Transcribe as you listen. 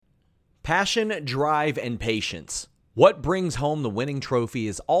Passion, drive, and patience. What brings home the winning trophy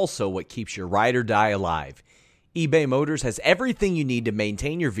is also what keeps your ride or die alive. eBay Motors has everything you need to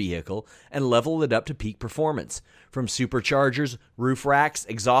maintain your vehicle and level it up to peak performance. From superchargers, roof racks,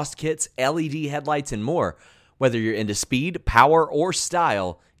 exhaust kits, LED headlights, and more. Whether you're into speed, power, or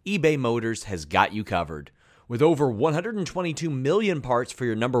style, eBay Motors has got you covered. With over 122 million parts for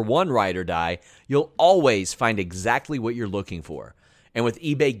your number one ride or die, you'll always find exactly what you're looking for. And with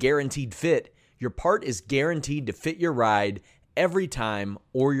eBay Guaranteed Fit, your part is guaranteed to fit your ride every time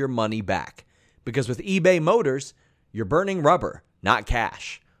or your money back. Because with eBay Motors, you're burning rubber, not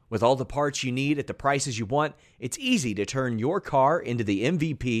cash. With all the parts you need at the prices you want, it's easy to turn your car into the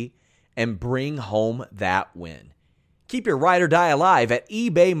MVP and bring home that win. Keep your ride or die alive at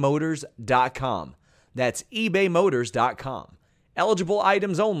ebaymotors.com. That's ebaymotors.com. Eligible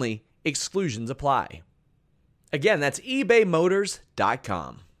items only. Exclusions apply. Again, that's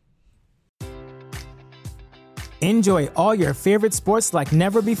ebaymotors.com. Enjoy all your favorite sports like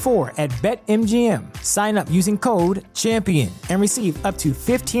never before at BetMGM. Sign up using code CHAMPION and receive up to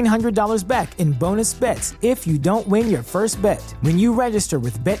 $1,500 back in bonus bets if you don't win your first bet. When you register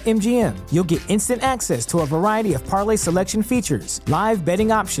with BetMGM, you'll get instant access to a variety of parlay selection features, live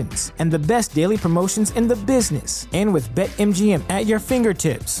betting options, and the best daily promotions in the business. And with BetMGM at your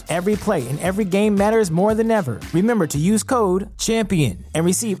fingertips, every play and every game matters more than ever. Remember to use code CHAMPION and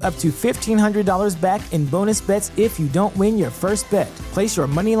receive up to $1,500 back in bonus bets if you don't win your first bet. Place your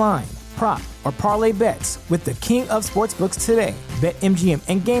money line, prop, or parlay bets with the king of sportsbooks today. BetMGM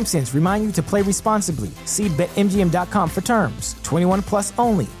and GameSense remind you to play responsibly. See BetMGM.com for terms. 21 plus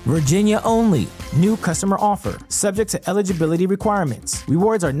only. Virginia only. New customer offer. Subject to eligibility requirements.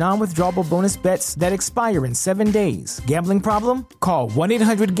 Rewards are non-withdrawable bonus bets that expire in 7 days. Gambling problem? Call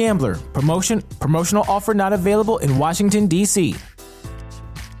 1-800-GAMBLER. Promotional offer not available in Washington, D.C.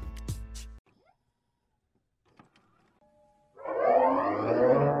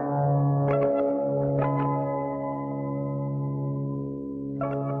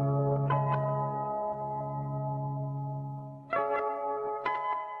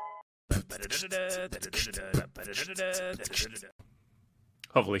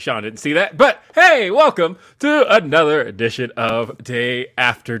 Hopefully Sean didn't see that, but hey, welcome to another edition of Day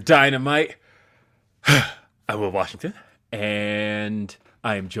After Dynamite. I'm Will Washington, and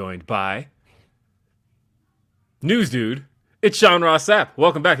I am joined by News Dude. It's Sean Ross Sapp.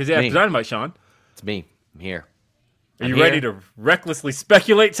 Welcome back to Day After Dynamite, Sean. It's me. I'm here. Are you ready to recklessly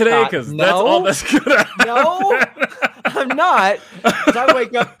speculate today? Because that's all that's gonna happen. No, I'm not. 'Cause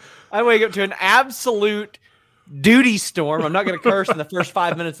I wake up to an absolute duty storm. I'm not going to curse in the first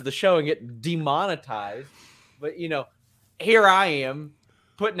 5 minutes of the show and get demonetized. But, here I am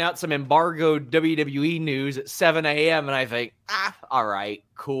putting out some embargoed WWE news at 7 a.m. And I think, all right,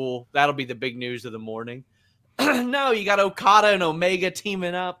 cool. That'll be the big news of the morning. No, you got Okada and Omega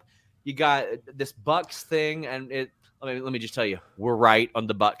teaming up. You got this Bucks thing. And let me just tell you, we're right on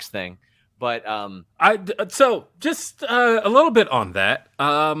the Bucks thing. But so just a little bit on that.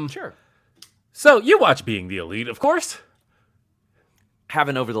 Sure. So you watch Being the Elite, of course.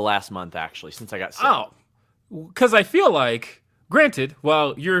 Haven't over the last month, actually, since I got sick. Oh, because I feel like, granted,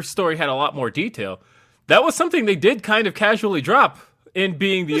 while your story had a lot more detail, that was something they did kind of casually drop in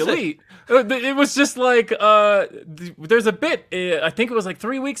Being the Elite. It was just like, there's a bit, I think it was like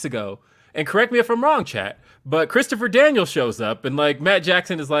 3 weeks ago, and correct me if I'm wrong, chat, but Christopher Daniels shows up, and like Matt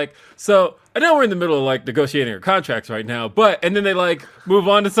Jackson is like, so I know we're in the middle of like negotiating our contracts right now, and then they like move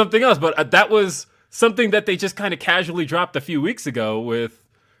on to something else. But that was something that they just kind of casually dropped a few weeks ago with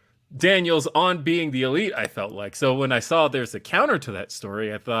Daniels on Being the Elite, I felt like. So when I saw there's a counter to that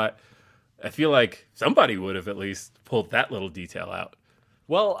story, I feel like somebody would have at least pulled that little detail out.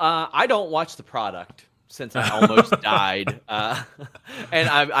 Well, I don't watch the product since I almost died. And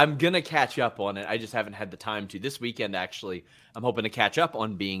I'm going to catch up on it. I just haven't had the time to. This weekend, actually, I'm hoping to catch up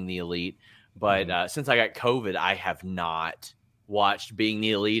on Being the Elite. But since I got COVID, I have not watched Being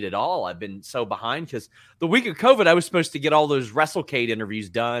the Elite at all. I've been so behind because the week of COVID, I was supposed to get all those WrestleCade interviews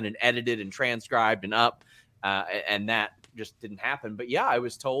done and edited and transcribed and up. And that just didn't happen. But yeah, I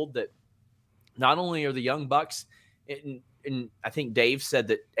was told that not only are the Young Bucks and I think Dave said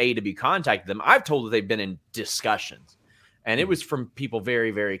that AEW contacted them. I've told that they've been in discussions, and it was from people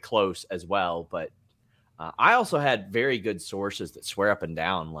very, very close as well. But I also had very good sources that swear up and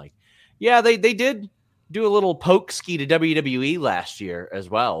down, like, yeah, they did do a little poke ski to WWE last year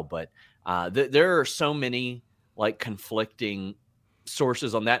as well. But there are so many like conflicting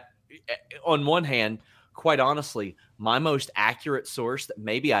sources on that. On one hand, quite honestly, my most accurate source that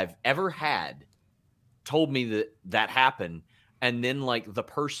maybe I've ever had told me that happened. and then like the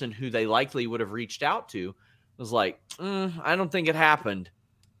person who they likely would have reached out to was like, I don't think it happened.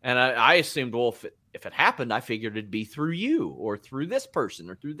 And I assumed, well, if it happened, I figured it'd be through you or through this person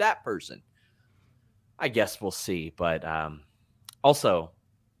or through that person. I guess we'll see. But also,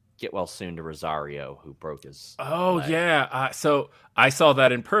 get well soon to Rosario, who broke his leg. Yeah. So I saw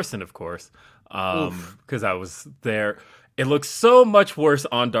that in person, of course, because I was there. It looks so much worse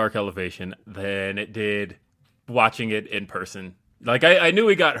on Dark Elevation than it did watching it in person. Like I knew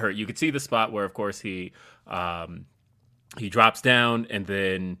he got hurt. You could see the spot where, of course, he drops down and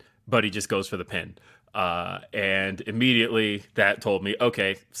then Buddy just goes for the pin. And immediately that told me,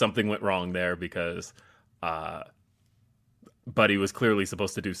 okay, something went wrong there because Buddy was clearly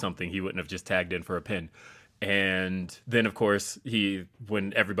supposed to do something. He wouldn't have just tagged in for a pin. And then, of course,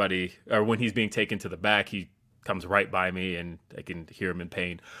 when he's being taken to the back, he comes right by me and I can hear him in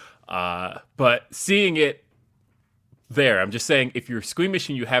pain. But seeing it there, I'm just saying, if you're squeamish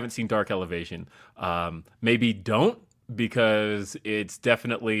and you haven't seen Dark Elevation, maybe don't, because it's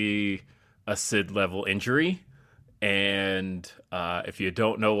definitely a Sid level injury. And if you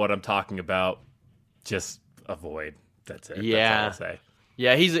don't know what I'm talking about, just avoid. That's it. Yeah. That's all I'll say.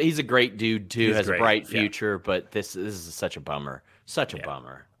 Yeah, he's a great dude too. He's has great. a bright future, but this is such a bummer. Such a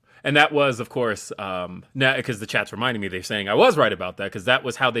bummer. And that was, of course, now because the chat's reminding me, they're saying I was right about that, because that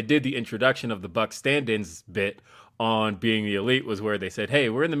was how they did the introduction of the Bucks stand-ins bit on Being the Elite, was where they said, hey,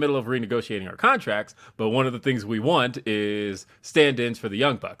 we're in the middle of renegotiating our contracts, but one of the things we want is stand-ins for the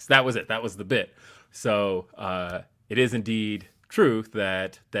Young Bucks. That was it. That was the bit. So it is indeed true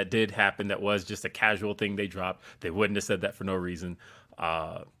that did happen. That was just a casual thing they dropped. They wouldn't have said that for no reason.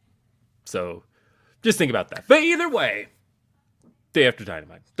 So just think about that. But either way, day after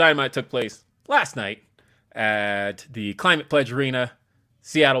Dynamite. Dynamite took place last night at the Climate Pledge Arena,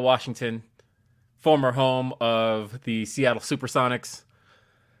 Seattle, Washington, former home of the Seattle Supersonics.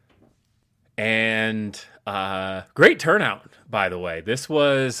 And great turnout, by the way. This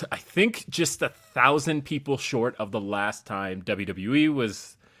was, I think, just 1,000 people short of the last time WWE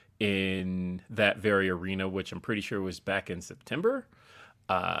was in that very arena, which I'm pretty sure was back in September.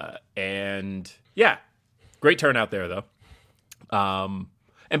 And yeah, great turnout there, though.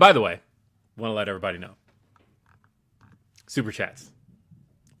 And by the way, want to let everybody know, Super Chats.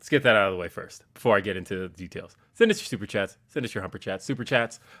 Let's get that out of the way first before I get into the details. Send us your Super Chats. Send us your Humper Chats. Super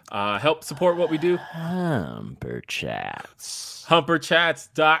Chats help support what we do. Humper Chats.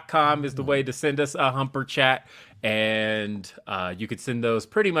 HumperChats.com is the way to send us a Humper Chat. And you can send those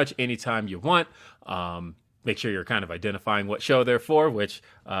pretty much anytime you want. Make sure you're kind of identifying what show they're for, which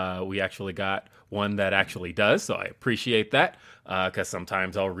we actually got one that actually does. So I appreciate that, because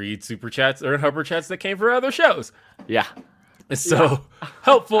sometimes I'll read Super Chats or Humper Chats that came for other shows. Yeah. It's so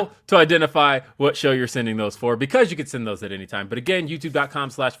helpful to identify what show you're sending those for, because you can send those at any time. But again,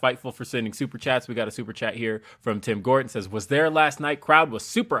 youtube.com/Fightful for sending Super Chats. We got a Super Chat here from Tim Gordon. Says, was there last night. Crowd was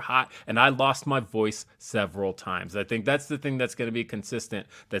super hot, and I lost my voice several times. I think that's the thing that's going to be consistent,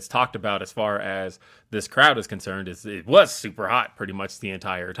 that's talked about as far as this crowd is concerned, is it was super hot pretty much the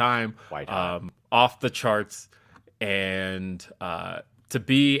entire time. White hot. Off the charts. And to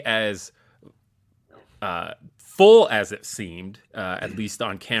be as full as it seemed, at least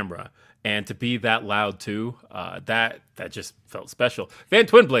on camera, and to be that loud too, that just felt special. Van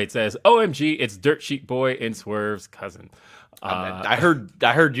Twinblade says, OMG, it's Dirt Sheet Boy and Swerve's cousin. I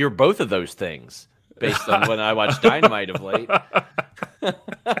heard you're both of those things based on when I watched Dynamite of late.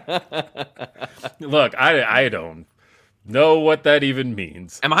 Look, I don't know what that even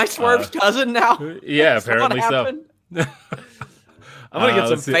means. Am I Swerve's cousin now? Yeah, apparently so. I'm going to get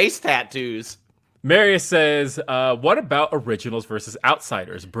some face tattoos. Marius says, what about originals versus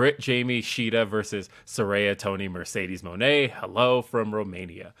outsiders? Britt, Jamie, Sheeta versus Saraya, Tony, Mercedes Moné. Hello from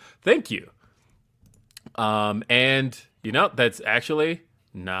Romania. Thank you. And, that's actually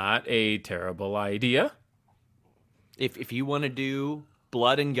not a terrible idea. If you want to do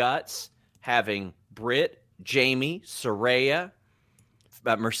blood and guts, having Britt, Jamie, Saraya,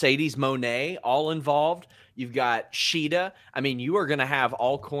 Mercedes Moné all involved. You've got Sheeta. I mean, you are going to have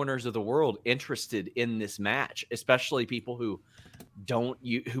all corners of the world interested in this match, especially people who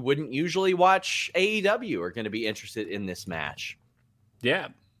wouldn't usually watch AEW are going to be interested in this match. Yeah.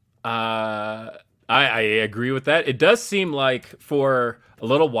 I agree with that. It does seem like for a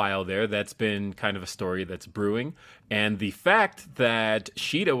little while there, that's been kind of a story that's brewing. And the fact that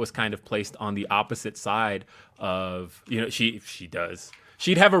Sheeta was kind of placed on the opposite side of,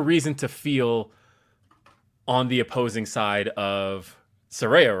 she'd have a reason to feel on the opposing side of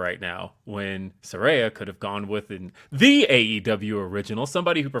Saraya right now, when Saraya could have gone with the AEW original,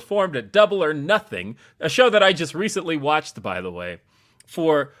 somebody who performed at Double or Nothing, a show that I just recently watched, by the way,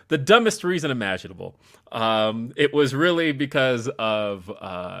 for the dumbest reason imaginable. It was really because of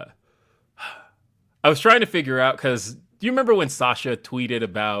I was trying to figure out, because do you remember when Sasha tweeted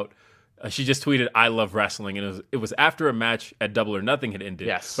about she just tweeted, "I love wrestling," and it was after a match at Double or Nothing had ended.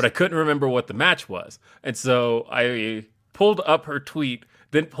 Yes. But I couldn't remember what the match was. And so I pulled up her tweet,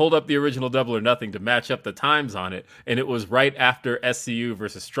 then pulled up the original Double or Nothing to match up the times on it. And it was right after SCU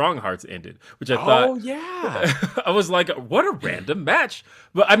versus Strong Hearts ended, which I thought, oh, yeah. I was like, what a random match.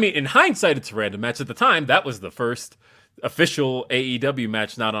 But I mean, in hindsight, it's a random match. At the time, that was the first official AEW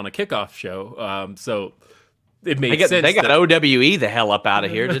match not on a kickoff show. So it made sense. They got OWE the hell up out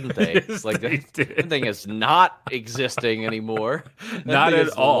of here, didn't they? Yes, Like they did. that thing is not existing anymore. Not at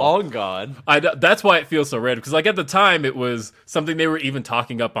all. Long gone. That's why it feels so random. Because like at the time, it was something they were even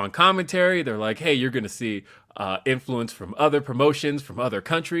talking up on commentary. They're like, "Hey, you're going to see influence from other promotions from other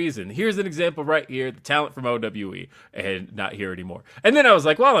countries, and here's an example right here: the talent from OWE, and not here anymore." And then I was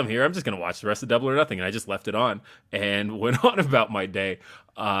like, "While I'm here, I'm just going to watch the rest of Double or Nothing," and I just left it on and went on about my day.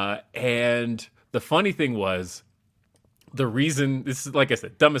 And the funny thing was, the reason, this is, like I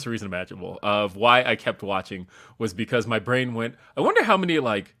said, dumbest reason imaginable of why I kept watching was because my brain went, I wonder how many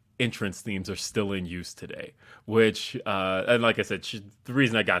like entrance themes are still in use today, which, and like I said, the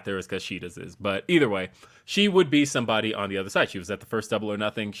reason I got there is because Sheeta's is, but either way, she would be somebody on the other side. She was at the first Double or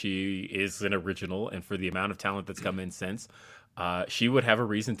Nothing. She is an original, and for the amount of talent that's come in since, she would have a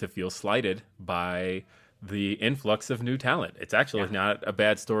reason to feel slighted by the influx of new talent. It's actually not a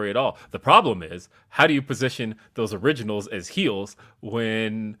bad story at all. The problem is, how do you position those originals as heels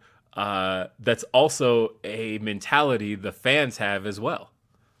when that's also a mentality the fans have as well?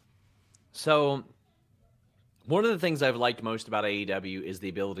 So one of the things I've liked most about AEW is the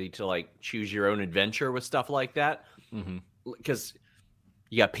ability to like choose your own adventure with stuff like that. Because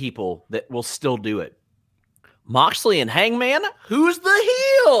you got people that will still do it. Moxley and Hangman, who's the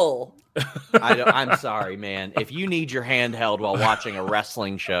heel? I'm sorry, man. If you need your hand held while watching a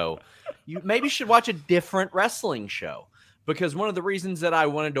wrestling show, you maybe should watch a different wrestling show. Because one of the reasons that I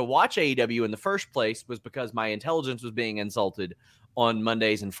wanted to watch AEW in the first place was because my intelligence was being insulted on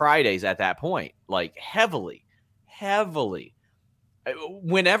Mondays and Fridays at that point. Like heavily.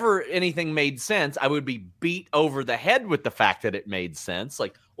 Whenever anything made sense, I would be beat over the head with the fact that it made sense.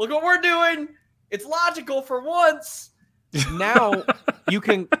 Like, look what we're doing. It's logical for once. Now you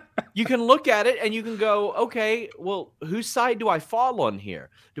can look at it and you can go, okay, well, whose side do I fall on here?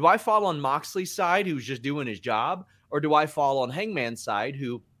 Do I fall on Moxley's side, who's just doing his job, or do I fall on Hangman's side,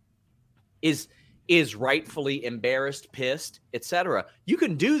 who is rightfully embarrassed, pissed, etc.? You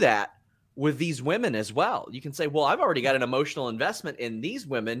can do that with these women as well. You can say, well, I've already got an emotional investment in these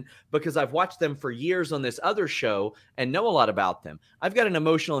women because I've watched them for years on this other show and know a lot about them. I've got an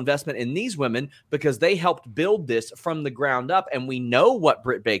emotional investment in these women because they helped build this from the ground up. And we know what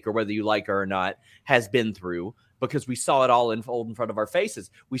Britt Baker, whether you like her or not, has been through because we saw it all unfold in front of our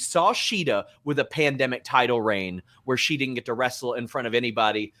faces. We saw Sheeta with a pandemic title reign where she didn't get to wrestle in front of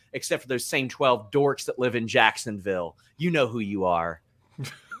anybody except for those same 12 dorks that live in Jacksonville. You know who you are.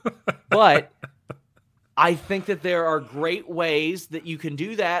 But I think that there are great ways that you can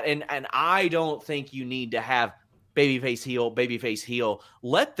do that. And I don't think you need to have babyface heel.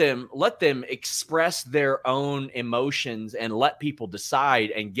 Let them express their own emotions and let people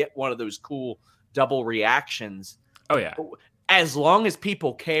decide and get one of those cool double reactions. Oh, yeah. As long as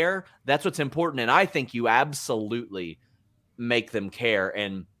people care, that's what's important. And I think you absolutely make them care.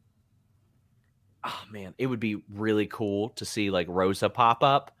 And oh man, it would be really cool to see like Rosa pop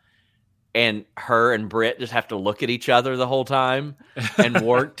up and her and Britt just have to look at each other the whole time and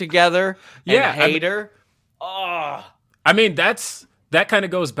work together and hate her. Oh, I mean, that kind of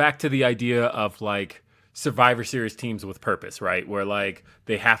goes back to the idea of like Survivor Series teams with purpose, right? Where like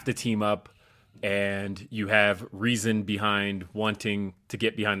they have to team up and you have reason behind wanting to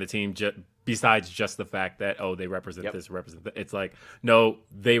get behind the team besides just the fact that, oh, they represent this, represent that. It's like, no,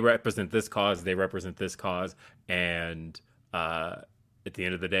 they represent this cause, they represent this cause, and at the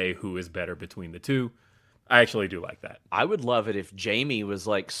end of the day, who is better between the two? I actually do like that. I would love it if Jamie was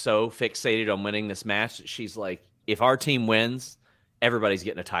like so fixated on winning this match that she's like, if our team wins, everybody's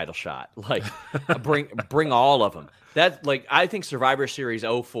getting a title shot. Like, bring all of them. That, like, I think Survivor Series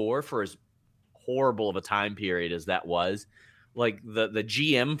 04, for as horrible of a time period as that was, like the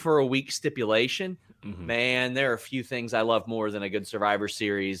GM for a week stipulation, man, there are a few things I love more than a good Survivor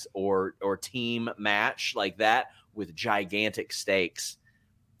Series or team match like that with gigantic stakes.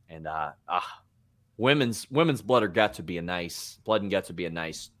 And women's blood and guts would be a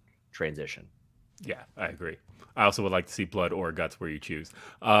nice transition. Yeah, I agree. I also would like to see blood or guts where you choose.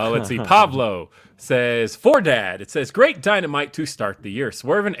 Let's see. Pablo says, for Dad, it says, great Dynamite to start the year.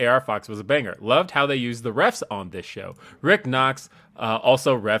 Swerve and AR Fox was a banger. Loved how they used the refs on this show. Rick Knox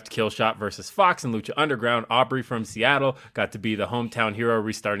also refed Killshot versus Fox and Lucha Underground. Aubrey from Seattle got to be the hometown hero,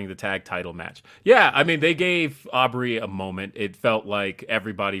 restarting the tag title match. Yeah, I mean, they gave Aubrey a moment. It felt like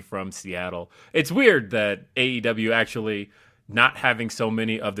everybody from Seattle. It's weird that AEW actually not having so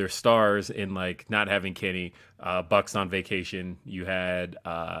many of their stars in, like, not having Kenny, Bucks on vacation. You had,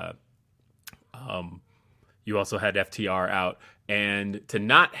 you also had FTR out, and to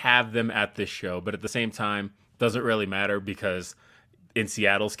not have them at this show, but at the same time, doesn't really matter because in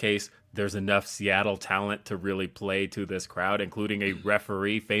Seattle's case, there's enough Seattle talent to really play to this crowd, including a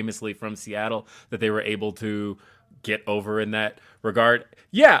referee famously from Seattle that they were able to get over in that regard.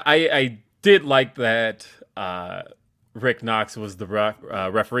 Yeah, I did like that, Rick Knox was the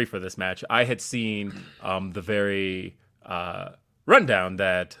referee for this match. I had seen the very rundown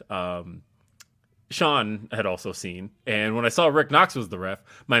that Sean had also seen. And when I saw Rick Knox was the ref,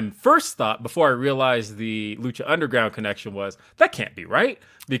 my first thought before I realized the Lucha Underground connection was, that can't be right.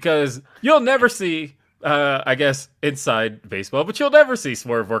 Because you'll never see, I guess, inside baseball, but you'll never see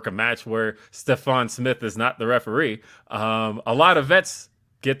Swerve work a match where Stephon Smith is not the referee. A lot of vets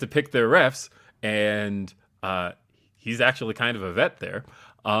get to pick their refs, and he's actually kind of a vet there.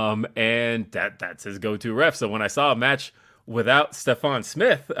 And that's his go-to ref. So when I saw a match without Stephon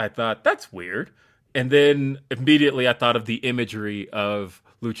Smith, I thought, that's weird. And then immediately I thought of the imagery of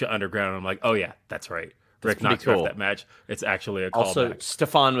Lucha Underground. I'm like, oh yeah, that's right. Rick Knox ref that match. It's actually a callback. Also,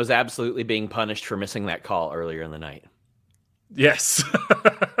 Stephon was absolutely being punished for missing that call earlier in the night. Yes.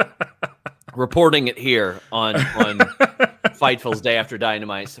 Reporting it here on Fightful's Day After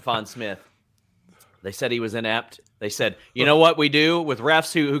Dynamite, Stephon Smith. They said he was inept. They said, you know what we do with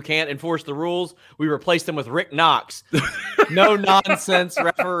refs who can't enforce the rules? We replace them with Rick Knox. No nonsense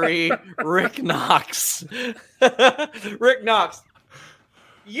referee, Rick Knox. Rick Knox,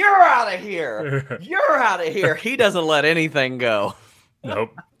 you're out of here. You're out of here. He doesn't let anything go.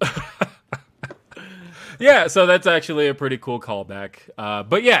 Nope. Yeah, so that's actually a pretty cool callback.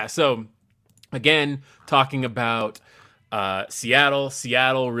 But yeah, so again, talking about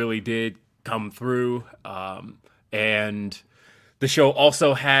Seattle really did come through, and the show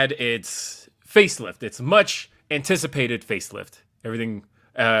also had its facelift, its much anticipated facelift. Everything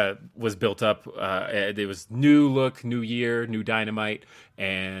was built up. It was new look, new year, new Dynamite,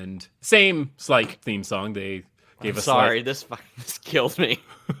 and same slight theme song. They gave us. Sorry, this killed me.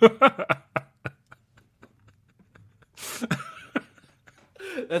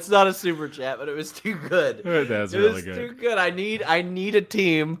 That's not a super chat, but it was too good. That's really good. It was too good. I need a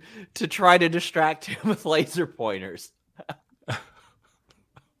team to try to distract him with laser pointers.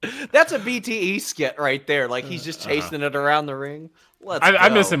 That's a BTE skit right there. Like he's just chasing it around the ring. I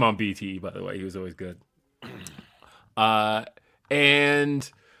miss him on BTE, by the way. He was always good. And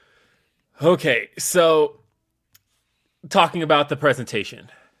okay, so talking about the presentation,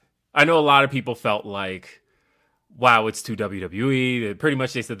 I know a lot of people felt like, wow, it's too WWE. Pretty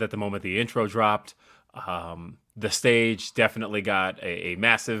much they said that the moment the intro dropped, the stage definitely got a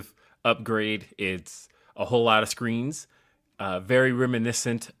massive upgrade. It's a whole lot of screens, very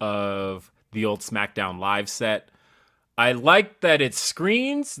reminiscent of the old SmackDown Live set. I like that it's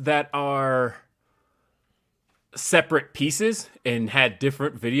screens that are separate pieces and had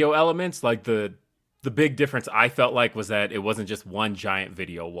different video elements. Like the big difference I felt like was that it wasn't just one giant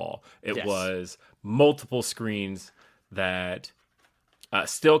video wall. It was multiple screens that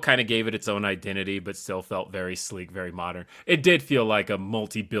still kind of gave it its own identity, but still felt very sleek, very modern. It did feel like a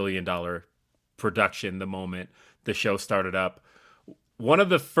multi-billion-dollar production the moment the show started up. One of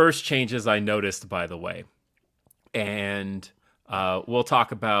the first changes I noticed, by the way, and we'll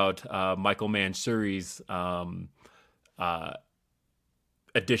talk about Michael Mansouri's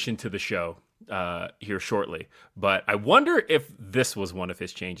addition to the show here shortly, but I wonder if this was one of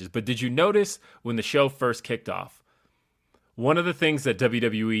his changes. But did you notice when the show first kicked off, one of the things that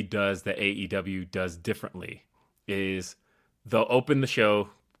WWE does that AEW does differently is they'll open the show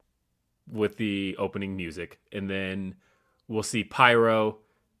with the opening music, and then we'll see pyro,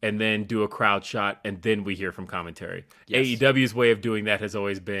 and then do a crowd shot, and then we hear from commentary. Yes. AEW's way of doing that has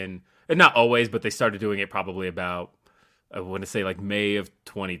always been, and not always, but they started doing it probably about, I want to say like May of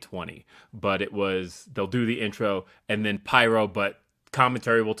 2020, but it was, they'll do the intro and then pyro, but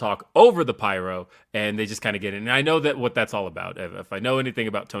commentary will talk over the pyro, and they just kind of get in. And I know that what that's all about. If I know anything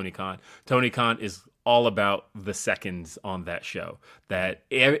about Tony Khan is all about the seconds on that show. That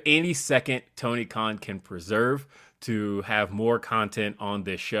any second Tony Khan can preserve to have more content on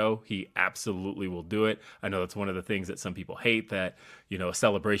this show, he absolutely will do it. I know that's one of the things that some people hate, that, you know, a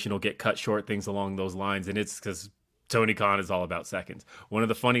celebration will get cut short, things along those lines. And it's because Tony Khan is all about seconds. One of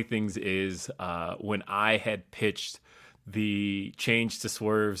the funny things is when I had pitched the change to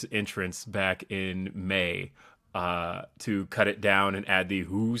Swerve's entrance back in May to cut it down and add the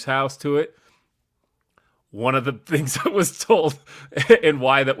Who's House to it, one of the things that was told and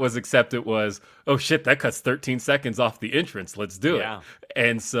why that was accepted was, oh shit, that cuts 13 seconds off the entrance. Let's do it.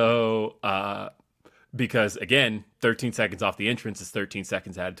 And so, because again, 13 seconds off the entrance is 13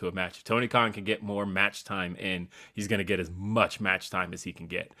 seconds added to a match. If Tony Khan can get more match time in, he's going to get as much match time as he can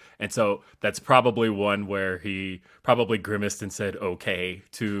get. And so that's probably one where he probably grimaced and said, okay,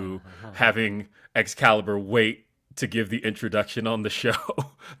 to having Excalibur wait to give the introduction on the show,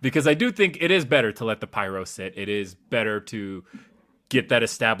 because I do think it is better to let the pyro sit. It is better to get that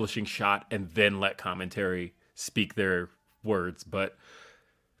establishing shot and then let commentary speak their words. But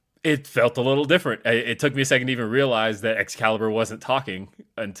it felt a little different. It took me a second to even realize that Excalibur wasn't talking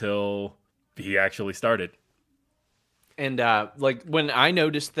until he actually started. And like when I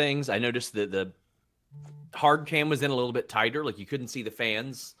noticed things, I noticed that the hard cam was in a little bit tighter. Like you couldn't see the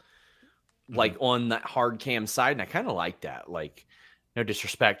fans like on that hard cam side. And I kind of like that. Like, no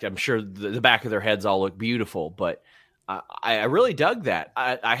disrespect, I'm sure the back of their heads all look beautiful, but I really dug that.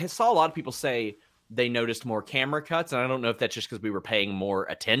 I saw a lot of people say they noticed more camera cuts, and I don't know if that's just because we were paying more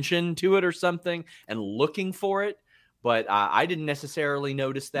attention to it or something and looking for it, but I didn't necessarily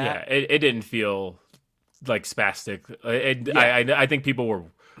notice that. Yeah, it didn't feel like spastic. I think people were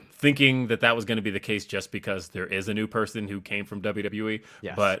thinking that was going to be the case just because there is a new person who came from WWE.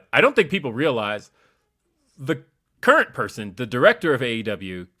 Yes. But I don't think people realize the current person, the director of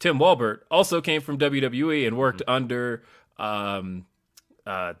AEW, Tim Walbert, also came from WWE and worked under,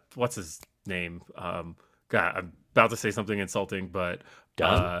 what's his name? God, I'm about to say something insulting, but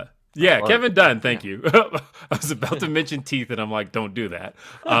Dunn? Kevin Dunn. Thank you. I was about to mention teeth, and I'm like, don't do that.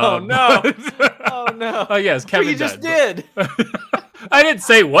 Oh no! Oh no! Oh yes, Kevin you Dunn. Just did. I didn't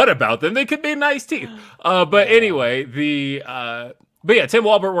say what about them. They could be nice teeth. But anyway, but yeah, Tim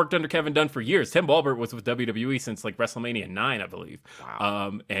Walbert worked under Kevin Dunn for years. Tim Walbert was with WWE since like WrestleMania 9, I believe.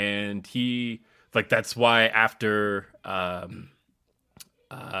 Wow. And he, like, that's why after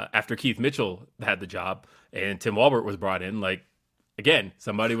Keith Mitchell had the job and Tim Walbert was brought in, like, again,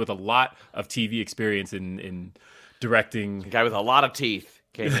 somebody with a lot of TV experience in directing. A guy with a lot of teeth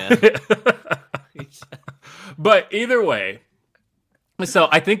came in. But either way, so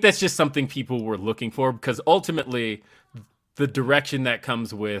I think that's just something people were looking for, because ultimately the direction that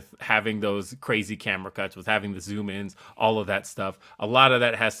comes with having those crazy camera cuts, with having the zoom ins, all of that stuff, a lot of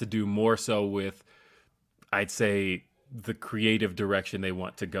that has to do more so with, I'd say, the creative direction they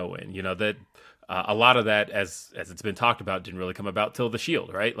want to go in. You know, that a lot of that, as it's been talked about, didn't really come about till the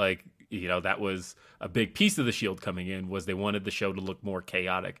Shield, right? Like, you know, that was a big piece of the Shield coming in, was they wanted the show to look more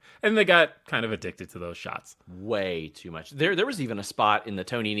chaotic, and they got kind of addicted to those shots. Way too much. There was even a spot in the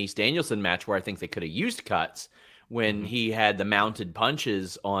Tony Nese Danielson match where I think they could have used cuts when he had the mounted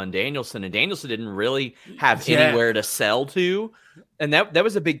punches on Danielson, and Danielson didn't really have anywhere to sell to. And that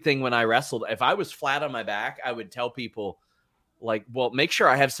was a big thing when I wrestled. If I was flat on my back, I would tell people, like, well, make sure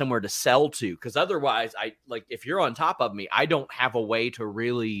I have somewhere to sell to, because otherwise, if you're on top of me, I don't have a way to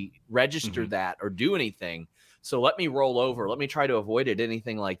really register that or do anything. So let me roll over. Let me try to avoid it,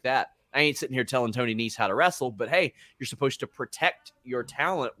 anything like that. I ain't sitting here telling Tony Nese how to wrestle, but hey, you're supposed to protect your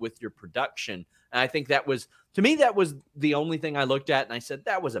talent with your production. And I think that was, to me, that was the only thing I looked at, and I said,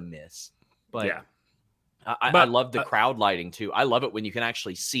 that was a miss. But yeah, I love the crowd lighting too. I love it when you can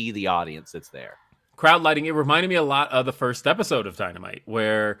actually see the audience that's there. Crowd lighting, it reminded me a lot of the first episode of Dynamite,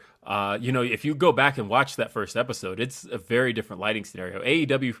 where, if you go back and watch that first episode, it's a very different lighting scenario.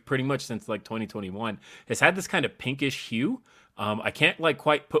 AEW, pretty much since like 2021, has had this kind of pinkish hue. I can't like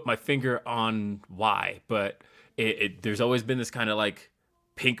quite put my finger on why, but there's always been this kind of like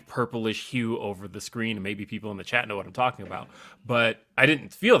pink purplish hue over the screen, and maybe people in the chat know what I'm talking about, but I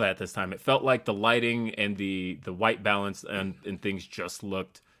didn't feel that this time. It felt like the lighting and the white balance and things just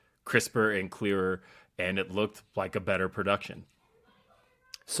looked crisper and clearer, and it looked like a better production.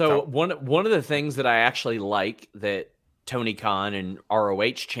 So one of the things that I actually like that Tony Khan and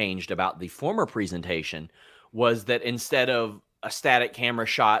ROH changed about the former presentation was that instead of a static camera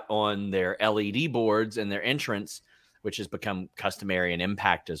shot on their LED boards and their entrance, which has become customary in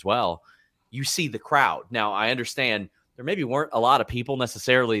Impact as well, you see the crowd. Now, I understand there maybe weren't a lot of people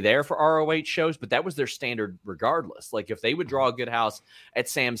necessarily there for ROH shows, but that was their standard regardless. Like if they would draw a good house at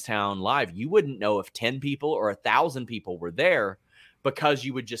Sam's Town Live, you wouldn't know if 10 people or 1,000 people were there because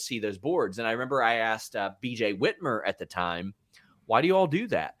you would just see those boards. And I remember I asked BJ Whitmer at the time, why do you all do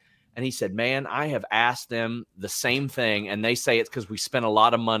that? And he said, man, I have asked them the same thing, and they say it's because we spent a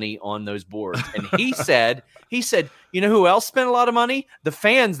lot of money on those boards. And he said, you know who else spent a lot of money? The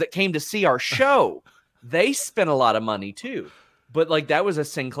fans that came to see our show. They spent a lot of money too. But like that was a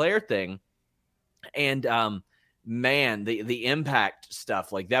Sinclair thing. And man, the Impact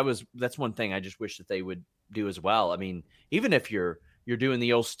stuff, like that's one thing I just wish that they would do as well. I mean, even if you're doing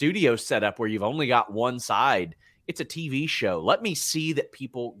the old studio setup where you've only got one side, it's a TV show. Let me see that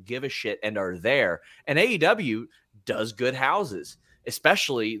people give a shit and are there. And AEW does good houses,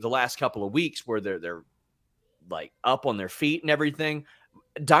 especially the last couple of weeks where they're like up on their feet and everything.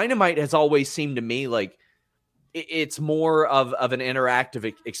 Dynamite has always seemed to me like it's more of an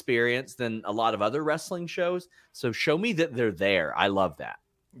interactive experience than a lot of other wrestling shows. So show me that they're there. I love that.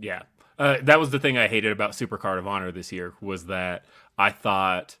 Yeah. That was the thing I hated about Supercard of Honor this year was that I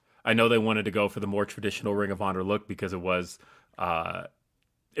know they wanted to go for the more traditional Ring of Honor look because it was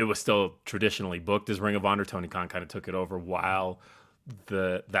still traditionally booked as Ring of Honor. Tony Khan kind of took it over while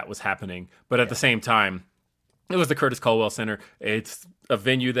that was happening. But at the same time, it was the Curtis Caldwell Center. It's a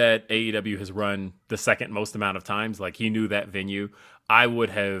venue that AEW has run the second most amount of times. Like he knew that venue. I would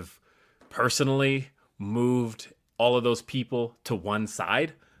have personally moved all of those people to one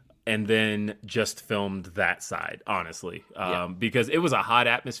side and then just filmed that side, honestly, because it was a hot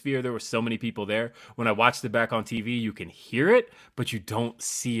atmosphere. There were so many people there. When I watched it back on TV, you can hear it, but you don't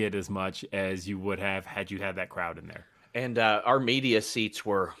see it as much as you would have had you had that crowd in there. And our media seats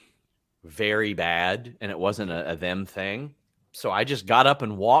were very bad, and it wasn't a them thing. So I just got up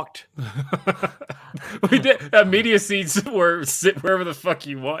and walked. We did. Media seats sit wherever the fuck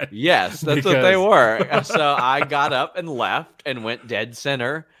you want. Yes, that's what they were. So I got up and left and went dead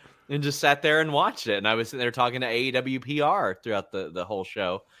center and just sat there and watched it. And I was sitting there talking to AEW PR throughout the whole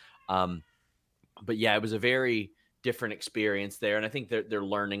show. But yeah, it was a very different experience there. And I think they're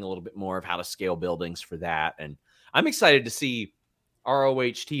learning a little bit more of how to scale buildings for that. And I'm excited to see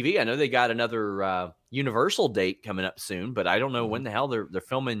ROH TV. I know they got another Universal date coming up soon, but I don't know when the hell they're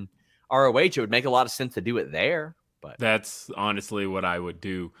filming ROH. It would make a lot of sense to do it there. But that's honestly what I would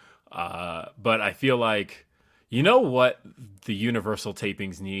do. But I feel like, you know what the Universal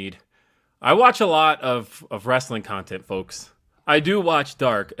tapings need? I watch a lot of wrestling content, folks. I do watch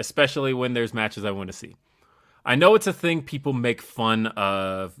Dark, especially when there's matches I want to see. I know it's a thing people make fun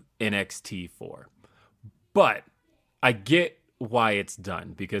of NXT for, but I get why it's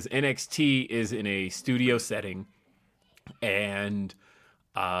done, because NXT is in a studio setting and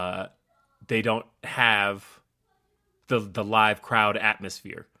they don't have the live crowd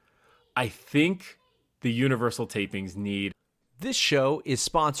atmosphere. I think the Universal tapings need. This show is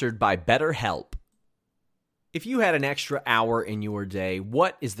sponsored by BetterHelp. If you had an extra hour in your day,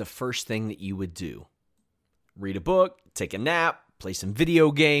 what is the first thing that you would do? Read a book, take a nap, play some video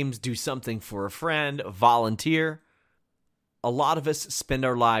games, do something for a friend, volunteer. A lot of us spend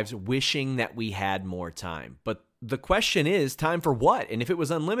our lives wishing that we had more time. But the question is, time for what? And if it was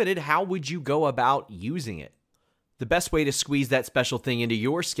unlimited, how would you go about using it? The best way to squeeze that special thing into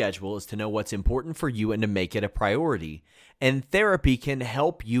your schedule is to know what's important for you and to make it a priority. And therapy can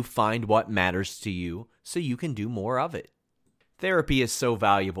help you find what matters to you so you can do more of it. Therapy is so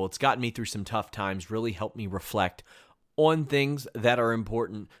valuable. It's gotten me through some tough times, really helped me reflect on things that are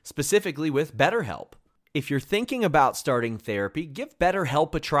important, specifically with BetterHelp. If you're thinking about starting therapy, give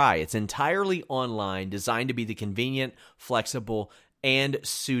BetterHelp a try. It's entirely online, designed to be the convenient, flexible, and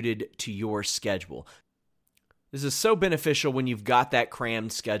suited to your schedule. This is so beneficial when you've got that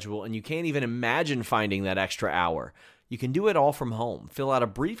crammed schedule and you can't even imagine finding that extra hour. You can do it all from home. Fill out a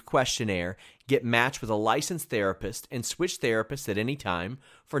brief questionnaire, get matched with a licensed therapist, and switch therapists at any time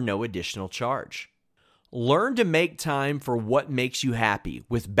for no additional charge. Learn to make time for what makes you happy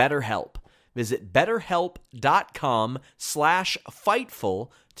with BetterHelp. Visit BetterHelp.com/Fightful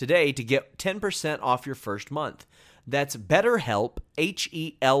today to get 10% off your first month. That's BetterHelp,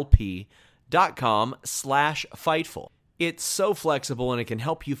 HELP.com/Fightful. It's so flexible and it can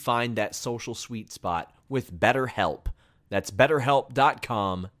help you find that social sweet spot with BetterHelp. That's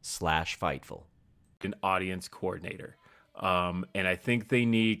BetterHelp.com/Fightful. An audience coordinator. And I think they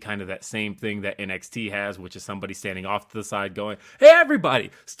need kind of that same thing that NXT has, which is somebody standing off to the side going, hey,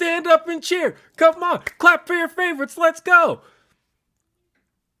 everybody, stand up and cheer. Come on, clap for your favorites. Let's go.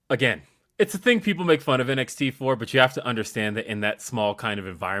 Again, it's a thing people make fun of NXT for, but you have to understand that in that small kind of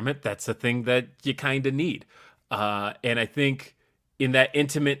environment, that's a thing that you kind of need. And I think in that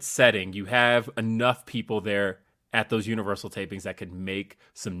intimate setting, you have enough people there at those Universal tapings that could make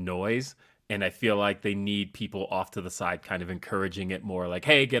some noise. And I feel like they need people off to the side kind of encouraging it more, like,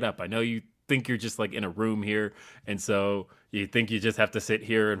 hey, get up. I know you think you're just like in a room here, and so you think you just have to sit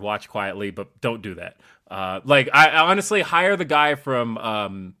here and watch quietly, but don't do that. Like, I honestly hire the guy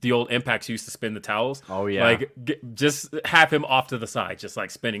from the old Impacts who used to spin the towels. Oh, yeah. Like, just have him off to the side, just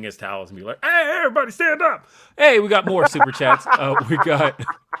like spinning his towels and be like, hey, everybody stand up. Hey, we got more super chats. We got...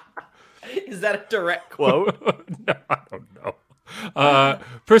 Is that a direct quote? No, I don't know.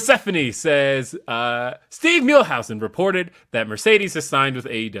 Persephone says, Steve Mielhausen reported that Mercedes has signed with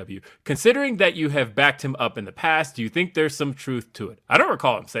AEW. Considering that you have backed him up in the past, do you think there's some truth to it? I don't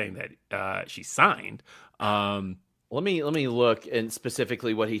recall him saying that she signed. Let me look and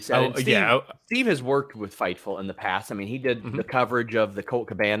specifically what he said. Steve has worked with Fightful in the past. I mean, he did the coverage of the Colt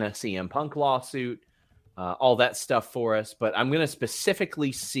Cabana CM Punk lawsuit, all that stuff for us. But I'm going to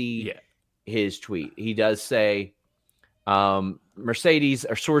specifically see his tweet. He does say, Mercedes,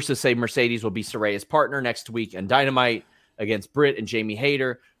 or sources say Mercedes will be Saraya's partner next week in Dynamite against Britt and Jamie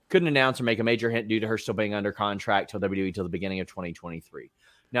Hayter. Couldn't announce or make a major hint due to her still being under contract till WWE till the beginning of 2023.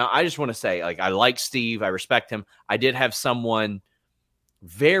 Now, I just want to say, like, I like Steve. I respect him. I did have someone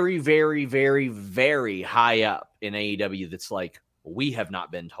very, very, very, very high up in AEW that's like, we have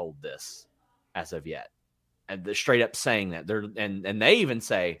not been told this as of yet. And they're straight up saying that. And they even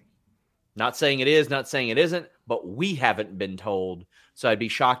say, not saying it is, not saying it isn't, but we haven't been told. So I'd be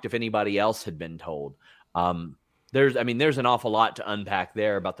shocked if anybody else had been told. There's an awful lot to unpack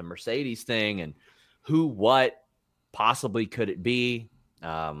there about the Mercedes thing and who, what possibly could it be.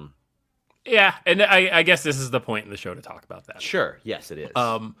 Yeah, and I guess this is the point in the show to talk about that. Sure, yes, it is.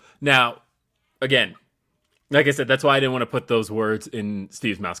 Now, again, like I said, that's why I didn't want to put those words in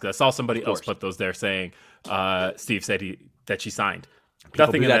Steve's mouth, because I saw somebody else put those there saying Steve said that she signed. People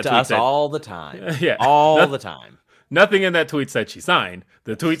nothing do in that that to tweet us said, all the time. Yeah, all the time. Nothing in that tweet said she signed.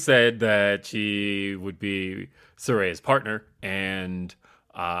 The tweet said that she would be Saraya's partner, and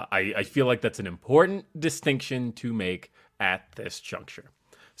I feel like that's an important distinction to make at this juncture.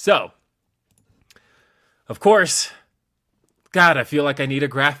 So, of course, God, I feel like I need a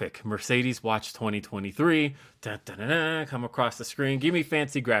graphic. Mercedes Watch 2023. Come across the screen. Give me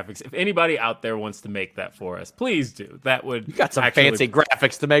fancy graphics. If anybody out there wants to make that for us, please do. That would. You got some fancy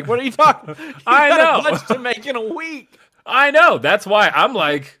graphics to make. What are you talking? I know. A bunch to make in a week. I know. That's why I'm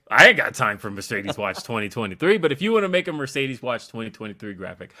like, I ain't got time for Mercedes Watch 2023. But if you want to make a Mercedes Watch 2023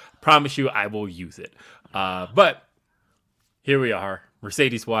 graphic, promise you I will use it. But here we are.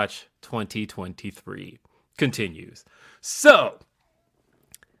 Mercedes Watch 2023 continues. So,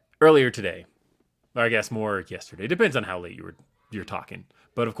 earlier today, or I guess more yesterday, depends on how late you're talking.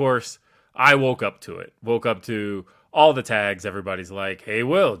 But of course, I woke up to it. Woke up to all the tags. Everybody's like, hey,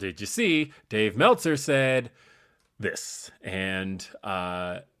 Will, did you see Dave Meltzer said this? And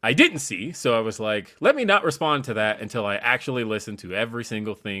I didn't see, so I was like, let me not respond to that until I actually listen to every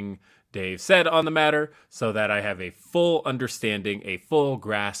single thing Dave said on the matter, so that I have a full understanding, a full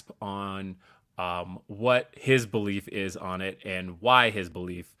grasp on what his belief is on it and why his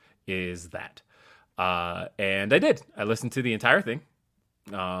belief is that. And I did. I listened to the entire thing.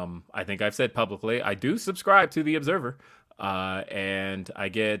 I think I've said publicly, I do subscribe to The Observer, and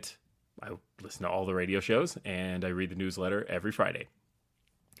I listen to all the radio shows, and I read the newsletter every Friday.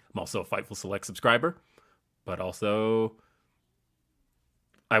 I'm also a Fightful Select subscriber, but also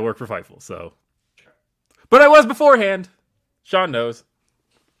I work for Fightful, so. But I was beforehand. Sean knows.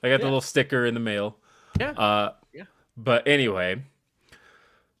 I got the little sticker in the mail. Yeah. But anyway,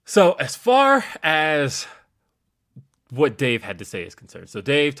 so as far as what Dave had to say is concerned, so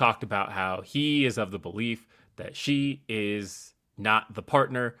Dave talked about how he is of the belief that she is not the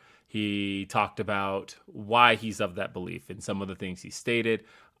partner. He talked about why he's of that belief, and some of the things he stated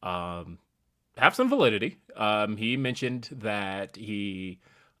have some validity. He mentioned that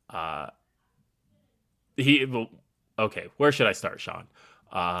okay, where should I start, Sean?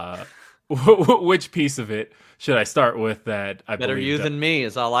 Which piece of it should I start with that I Better believe you than me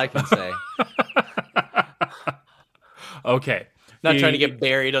is all I can say. Okay. Not trying to get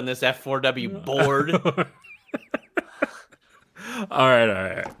buried on this F4W board. All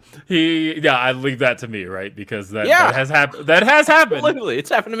right. I leave that to me, right? Because that has happened. That has happened. Literally, it's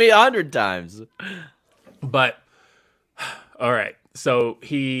happened to me 100 times. But all right. So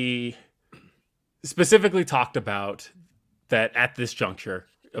he specifically talked about that at this juncture,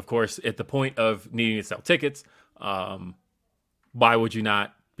 of course, at the point of needing to sell tickets, why would you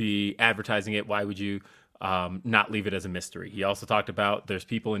not be advertising it? Why would you not leave it as a mystery. He also talked about there's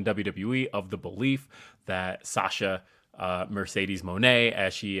people in WWE of the belief that Sasha Mercedes Moné,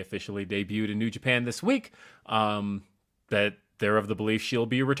 as she officially debuted in New Japan this week, that they're of the belief she'll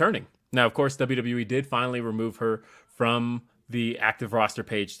be returning. Now, of course, WWE did finally remove her from the active roster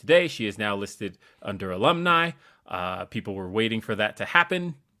page today. She is now listed under alumni. People were waiting for that to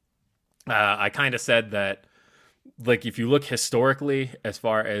happen. I kind of said that, like, if you look historically as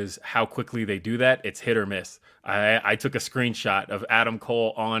far as how quickly they do that, it's hit or miss. I took a screenshot of Adam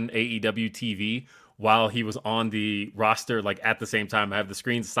Cole on AEW TV while he was on the roster, like at the same time. I have the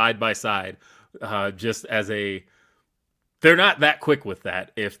screens side by side, just as a, they're not that quick with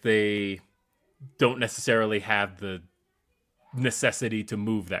that if they don't necessarily have the necessity to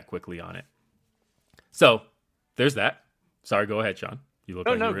move that quickly on it. So there's that. Sorry, go ahead, Sean. You look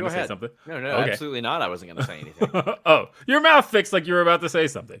like you were going to say something. No, okay. Absolutely not. I wasn't going to say anything. Oh, your mouth fixed like you were about to say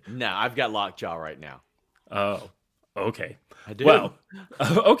something. No, I've got lockjaw right now. Oh, okay. I do. Well,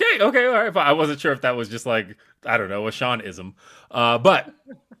 okay, all right. I wasn't sure if that was just like, I don't know, a Sean-ism. But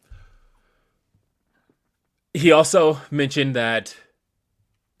he also mentioned that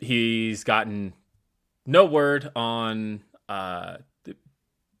he's gotten no word on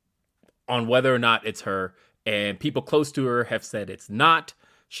whether or not it's her, and people close to her have said it's not.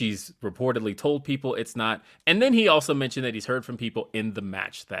 She's reportedly told people it's not. And then he also mentioned that he's heard from people in the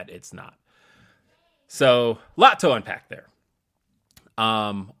match that it's not. So, a lot to unpack there.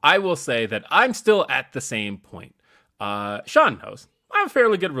 I will say that I'm still at the same point. Sean knows I have a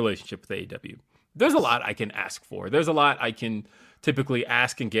fairly good relationship with AEW. There's a lot I can ask for. There's a lot I can typically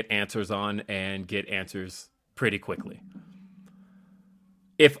ask and get answers on, and get answers pretty quickly.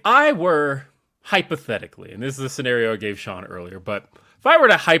 If I were hypothetically, and this is a scenario I gave Sean earlier, but if I were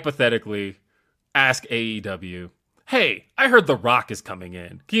to hypothetically ask AEW, hey, I heard The Rock is coming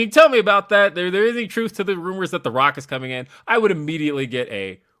in. Can you tell me about that? There is any truth to the rumors that The Rock is coming in? I would immediately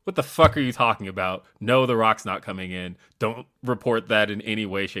get what the fuck are you talking about? No, The Rock's not coming in. Don't report that in any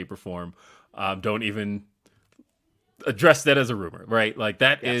way, shape, or form. Don't even address that as a rumor, right? Like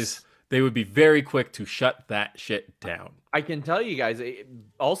that is, they would be very quick to shut that shit down. I can tell you guys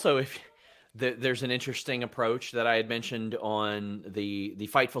also, if there's an interesting approach that I had mentioned on the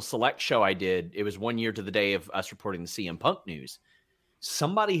Fightful Select show I did. It was 1 year to the day of us reporting the CM Punk news.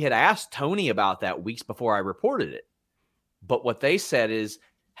 Somebody had asked Tony about that weeks before I reported it. But what they said is,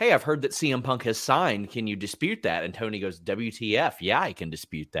 hey, I've heard that CM Punk has signed. Can you dispute that? And Tony goes, WTF? Yeah, I can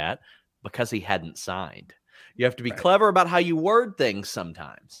dispute that, because he hadn't signed. You have to be clever about how you word things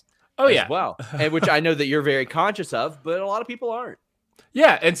sometimes. Oh, yeah. Well, and which I know that you're very conscious of, but a lot of people aren't.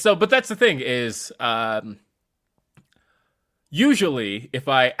 Yeah, and so, but that's the thing is, usually if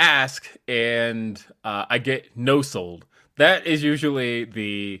I ask and I get no sold, that is usually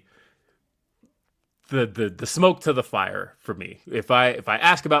the smoke to the fire for me. If I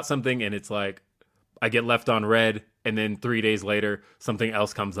ask about something and it's like I get left on red, and then 3 days later something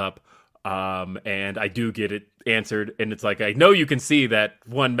else comes up, and I do get it answered, and it's like, I know you can see that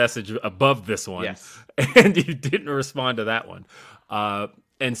one message above this one, yes, and you didn't respond to that one.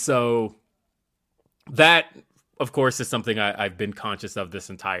 And so that, of course, is something I've been conscious of this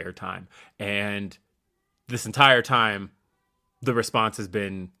entire time. And this entire time, the response has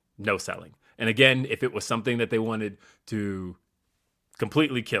been no selling. And again, if it was something that they wanted to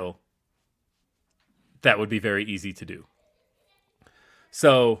completely kill, that would be very easy to do.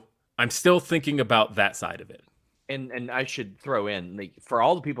 So I'm still thinking about that side of it. And I should throw in, for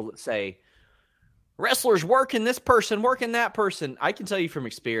all the people that say, wrestlers working this person, working that person, I can tell you from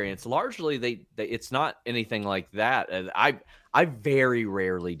experience, largely they it's not anything like that. I very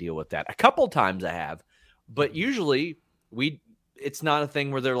rarely deal with that. A couple times I have, but usually it's not a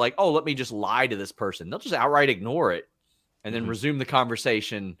thing where they're like, oh, let me just lie to this person. They'll just outright ignore it and then resume the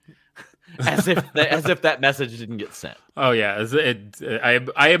conversation as if that message didn't get sent. Oh yeah,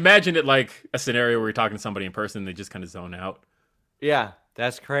 I imagine it like a scenario where you're talking to somebody in person and they just kind of zone out. Yeah,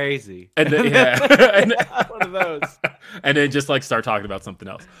 that's crazy. And then, one of those. And then just like start talking about something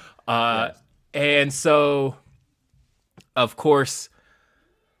else. Yes. And so, of course,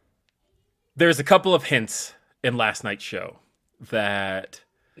 there's a couple of hints in last night's show that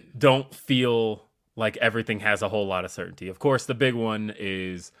don't feel like everything has a whole lot of certainty. Of course, the big one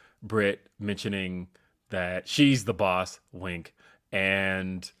is Britt mentioning that she's the boss, wink,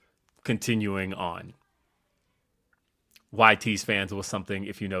 and continuing on. Why tease fans with something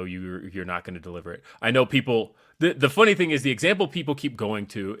if you know you're not going to deliver it? I know people. The funny thing is the example people keep going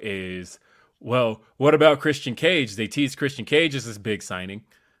to is, well, what about Christian Cage? They teased Christian Cage as this big signing.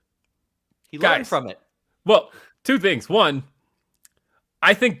 He learned from it. Well, two things. One,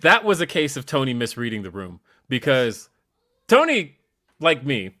 I think that was a case of Tony misreading the room, because Tony, like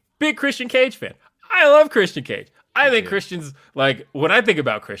me, big Christian Cage fan. I love Christian Cage. I think Christian's, like, when I think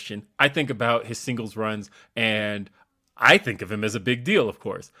about Christian, I think about his singles runs, and I think of him as a big deal, of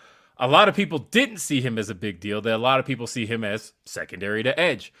course. A lot of people didn't see him as a big deal. A lot of people see him as secondary to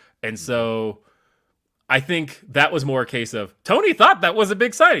Edge. And so I think that was more a case of Tony thought that was a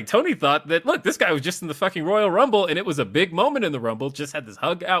big signing. Tony thought that, look, this guy was just in the fucking Royal Rumble, and it was a big moment in the Rumble, just had this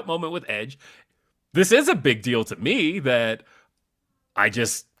hug out moment with Edge. This is a big deal to me that I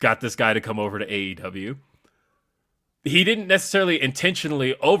just got this guy to come over to AEW. He didn't necessarily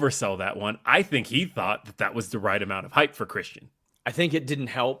intentionally oversell that one. I think he thought that that was the right amount of hype for Christian. I think it didn't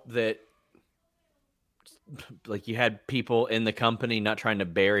help that, like, you had people in the company, not trying to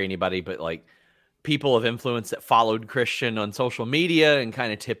bury anybody, but like people of influence that followed Christian on social media and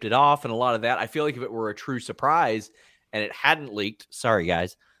kind of tipped it off. And a lot of that, I feel like if it were a true surprise and it hadn't leaked, sorry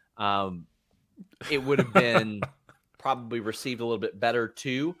guys, it would have been probably received a little bit better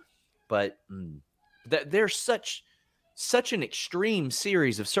too. But there's such an extreme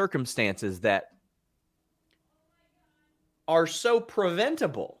series of circumstances that are so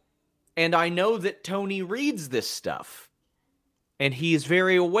preventable. And I know that Tony reads this stuff and he is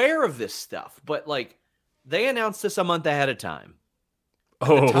very aware of this stuff, but like, they announced this a month ahead of time.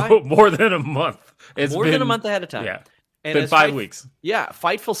 More than a month. It's more than a month ahead of time. Yeah. And been 5 weeks. Yeah.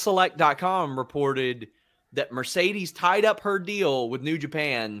 FightfulSelect.com reported that Mercedes tied up her deal with New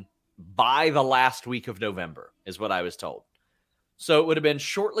Japan by the last week of November, is what I was told. So it would have been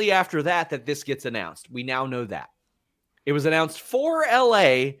shortly after that this gets announced. We now know that. It was announced for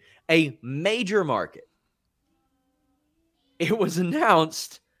LA, a major market. It was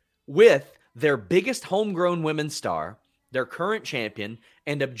announced with their biggest homegrown women's star, their current champion,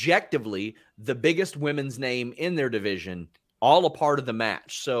 and objectively the biggest women's name in their division, all a part of the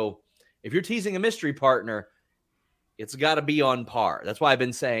match. So if you're teasing a mystery partner, it's got to be on par. That's why I've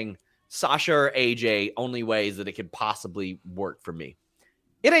been saying Sasha or AJ, only ways that it could possibly work for me.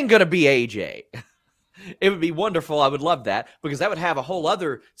 It ain't going to be AJ. It would be wonderful. I would love that, because that would have a whole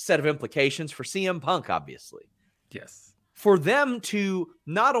other set of implications for CM Punk, obviously. Yes. For them to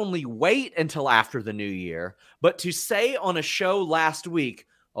not only wait until after the new year, but to say on a show last week,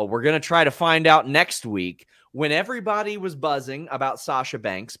 oh, we're going to try to find out next week, when everybody was buzzing about Sasha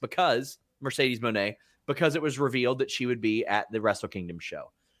Banks because Mercedes Moné, because it was revealed that she would be at the Wrestle Kingdom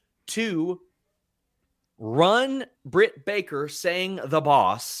show. To run Britt Baker saying the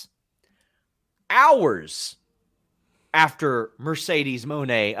boss hours after Mercedes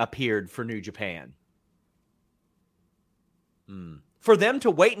Moné appeared for New Japan. For them to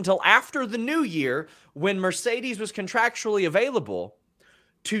wait until after the new year, when Mercedes was contractually available,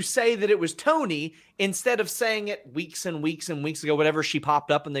 to say that it was Tony, instead of saying it weeks and weeks and weeks ago, whatever, she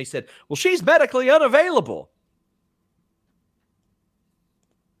popped up and they said, well, she's medically unavailable.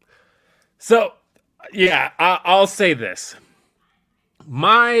 So, yeah, I'll say this.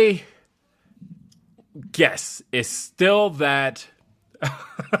 My guess is still that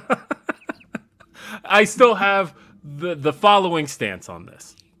I still have the following stance on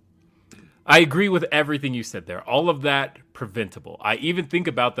this. I agree with everything you said there. All of that preventable. I even think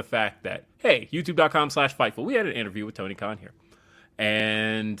about the fact that, hey, youtube.com/Fightful, we had an interview with Tony Khan here.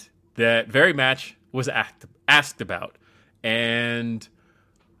 And that very match was asked about. And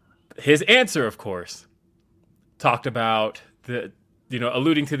his answer, of course, talked about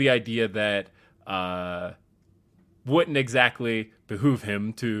alluding to the idea that wouldn't exactly behoove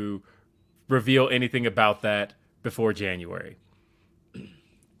him to reveal anything about that before January.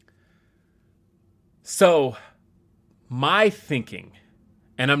 So, my thinking,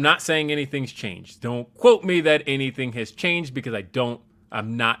 and I'm not saying anything's changed. Don't quote me that anything has changed, because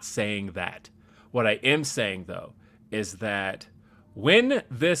I'm not saying that. What I am saying, though, is that when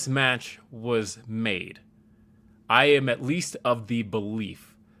this match was made, I am at least of the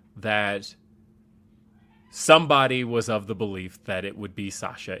belief that somebody was of the belief that it would be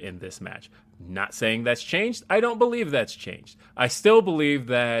Sasha in this match. Not saying that's changed. I don't believe that's changed. I still believe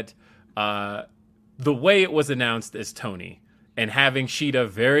that the way it was announced as Tony, and having Shida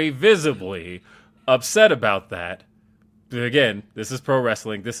very visibly upset about that. Again, this is pro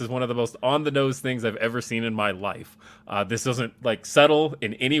wrestling. This is one of the most on-the-nose things I've ever seen in my life. This doesn't subtle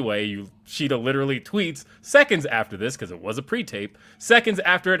in any way. Shida literally tweets seconds after this, because it was a pre-tape, seconds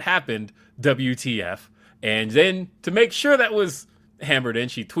after it happened, WTF. And then to make sure that was hammered in,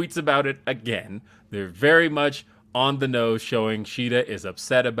 she tweets about it again. They're very much on the nose, showing Shida is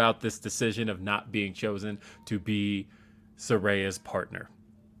upset about this decision of not being chosen to be Saraya's partner.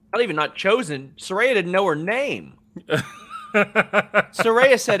 Not even not chosen. Saraya didn't know her name.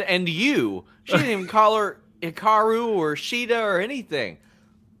 Saraya said, and you. She didn't even call her Hikaru or Shida or anything.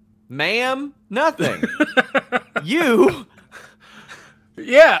 Ma'am, nothing. You.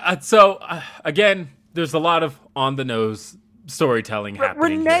 Yeah, so, again, there's a lot of on-the-nose storytelling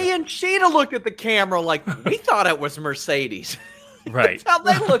happening Renee here. and Shida looked at the camera like, we thought it was Mercedes. Right. That's how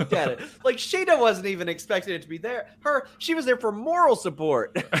they looked at it. Like, Shida wasn't even expecting it to be there. She was there for moral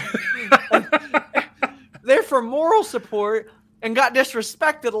support. There for moral support and got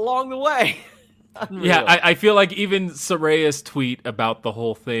disrespected along the way. Unreal. Yeah, I feel like even Saraya's tweet about the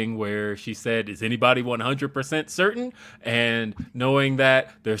whole thing where she said, is anybody 100% certain? And knowing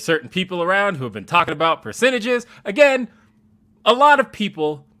that there are certain people around who have been talking about percentages, again, a lot of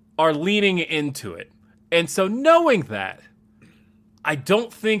people are leaning into it. And so knowing that, I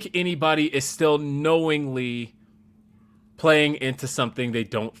don't think anybody is still knowingly playing into something they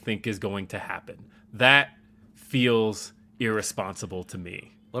don't think is going to happen. That feels irresponsible to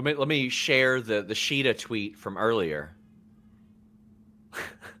me. Let me share the Shida tweet from earlier.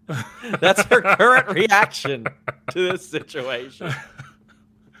 That's her current reaction to this situation.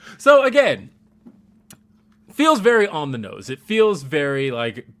 So again, feels very on the nose. It feels very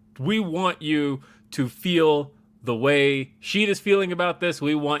like we want you to feel the way Shida's feeling about this.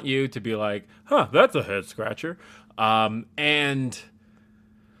 We want you to be like, huh, that's a head scratcher. But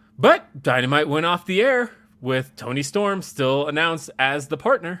Dynamite went off the air with Toni Storm still announced as the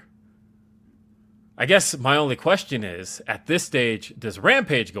partner. I guess my only question is, at this stage, does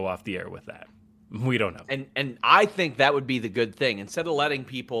Rampage go off the air with that? We don't know. And I think that would be the good thing. Instead of letting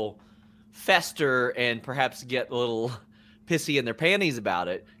people fester and perhaps get a little pissy in their panties about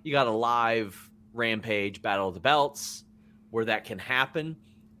it, you got a live Rampage Battle of the Belts where that can happen.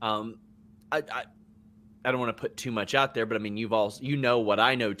 I don't want to put too much out there, but I mean, you know what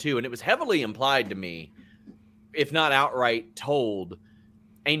I know too, and it was heavily implied to me, if not outright told.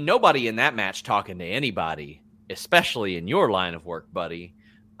 Ain't nobody in that match talking to anybody, especially in your line of work, buddy.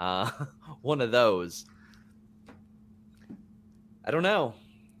 One of those. I don't know.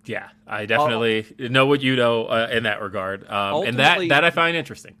 Yeah, I definitely know what you know in that regard, and that I find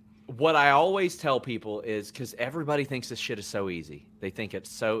interesting. What I always tell people is, because everybody thinks this shit is so easy. They think it's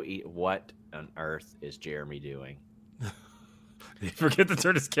so what on earth is Jeremy doing? He forget to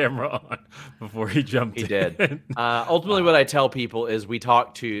turn his camera on before he jumped in. He did. Ultimately, what I tell people is we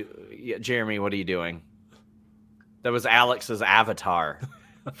talk to Jeremy, what are you doing? That was Alex's avatar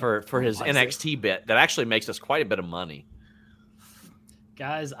for his NXT bit that actually makes us quite a bit of money.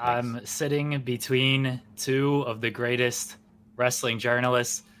 Guys, I'm sitting between two of the greatest wrestling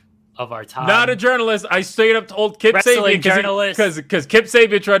journalists of our time. Not a journalist. I straight up told Kip Wrestling Sabian journalist. because Kip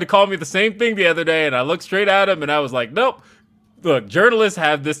Sabian tried to call me the same thing the other day, and I looked straight at him and I was like, nope. Look, journalists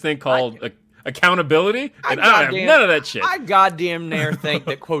have this thing called accountability, and I don't have none of that shit. I goddamn near think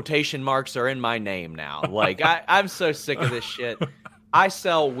that quotation marks are in my name now. Like, I'm so sick of this shit. I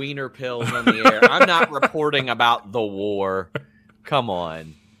sell wiener pills on the air. I'm not reporting about the war. Come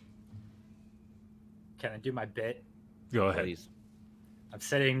on. Can I do my bit? Go ahead. Please. I'm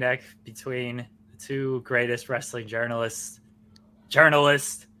sitting next between the two greatest wrestling journalists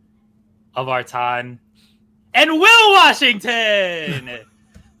of our time, and Will Washington.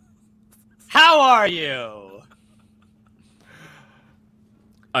 How are you?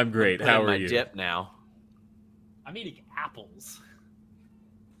 I'm great. I'm How putting are my you? dip now. I'm eating apples.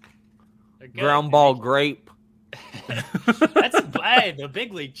 They're good. Ground ball grape. That's the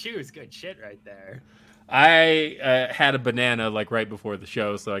Big League Chew is good shit right there. I had a banana like right before the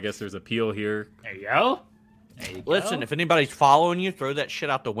show, so I guess there's a peel here. There you go. There you Listen, go. if anybody's following you, throw that shit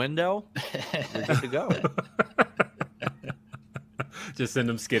out the window. You're good to go. Just send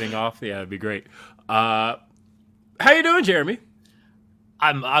them skidding off. Yeah, it'd be great. How you doing, Jeremy?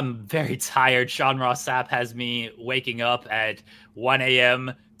 I'm very tired. Sean Ross Sapp has me waking up at 1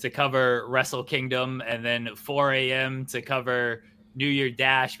 a.m. to cover Wrestle Kingdom and then 4 a.m. to cover New Year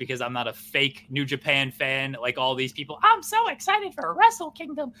Dash because I'm not a fake New Japan fan like all these people. I'm so excited for Wrestle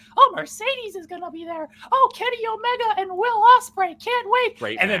Kingdom. Oh, Mercedes is going to be there. Oh, Kenny Omega and Will Ospreay. Can't wait.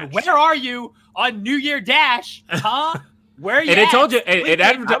 Great and match. then where are you on New Year Dash? Huh? Where are you And at? it told you, it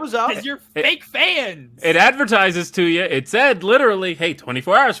I was out. Because you're fake fans. It advertises to you. It said literally, "Hey,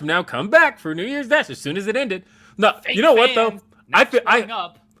 24 hours from now, come back for New Year's Dash." As soon as it ended. No, Fake you know what though? fans not showing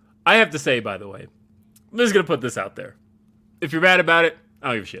up. I have to say, by the way, I'm just gonna put this out there. If you're mad about it, I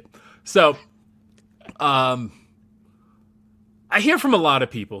don't give a shit. So, I hear from a lot of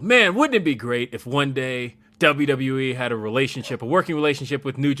people, man, wouldn't it be great if one day WWE had a working relationship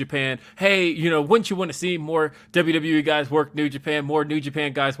with New Japan? Hey, wouldn't you want to see more WWE guys work New Japan, more New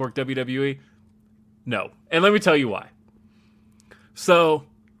Japan guys work WWE? No. And let me tell you why. So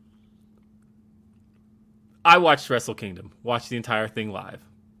I watched Wrestle Kingdom, watched the entire thing live,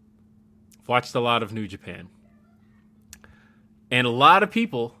 watched a lot of New Japan. And a lot of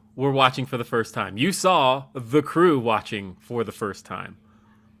people were watching for the first time. You saw the crew watching for the first time.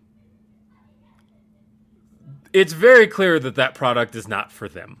 It's very clear that that product is not for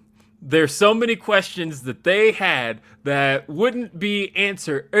them. There's so many questions that they had that wouldn't be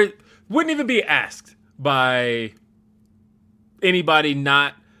answered, or wouldn't even be asked by anybody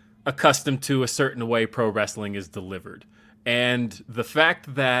not accustomed to a certain way pro wrestling is delivered. And the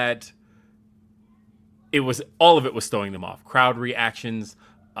fact that all of it was throwing them off. Crowd reactions,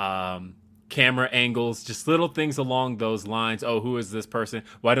 camera angles, just little things along those lines. Oh, who is this person?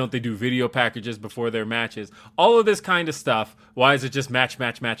 Why don't they do video packages before their matches? All of this kind of stuff. Why is it just match?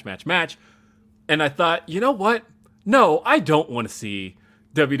 And I thought, you know what? No, I don't want to see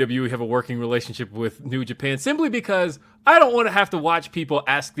WWE have a working relationship with New Japan simply because I don't want to have to watch people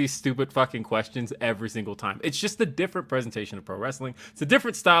ask these stupid fucking questions every single time. It's just a different presentation of pro wrestling. It's a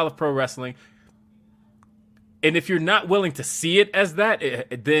different style of pro wrestling. And if you're not willing to see it as that,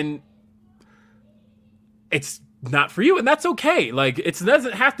 then it's not for you. And that's okay. Like, it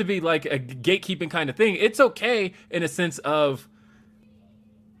doesn't have to be like a gatekeeping kind of thing. It's okay in a sense of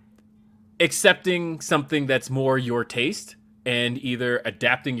accepting something that's more your taste and either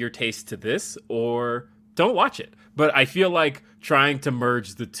adapting your taste to this or don't watch it. But I feel like trying to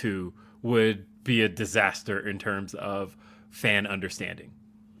merge the two would be a disaster in terms of fan understanding.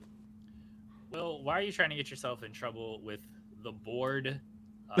 Well, why are you trying to get yourself in trouble with the board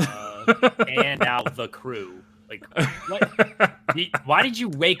and now the crew? Like, what? Why did you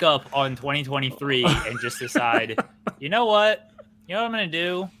wake up on 2023 and just decide, you know what? You know what I'm going to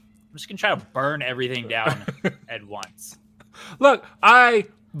do? I'm just going to try to burn everything down at once. Look, I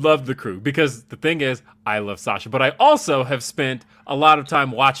love the crew because the thing is, I love Sasha, but I also have spent a lot of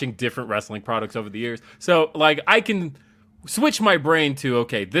time watching different wrestling products over the years. So, like, I can switch my brain to,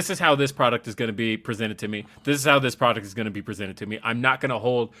 okay, this is how this product is going to be presented to me. This is how this product is going to be presented to me. I'm not going to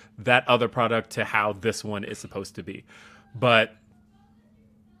hold that other product to how this one is supposed to be. But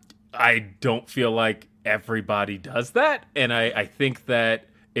I don't feel like everybody does that. And I think that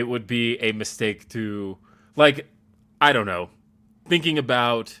it would be a mistake to, like, I don't know, thinking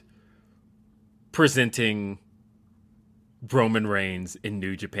about presenting Roman Reigns in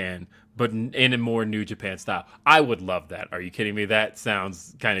New Japan, but in a more New Japan style. I would love that. Are you kidding me? That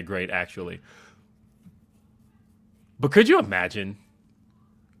sounds kind of great, actually. But could you imagine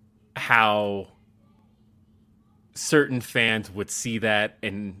how certain fans would see that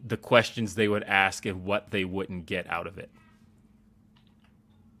and the questions they would ask and what they wouldn't get out of it?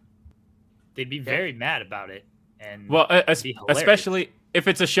 They'd be very mad about it. And well, especially if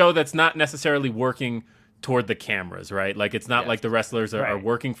it's a show that's not necessarily working toward the cameras, right? Like, it's not like the wrestlers are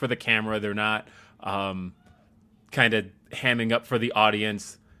working for the camera. They're not kind of hamming up for the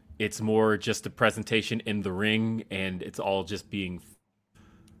audience. It's more just a presentation in the ring, and it's all just being...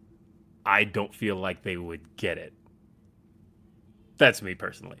 I don't feel like they would get it. That's me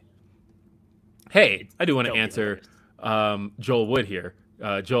personally. Hey, I do want to answer Joel Wood here.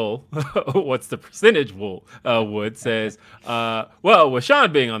 Joel, what's the percentage? Wood says, well, with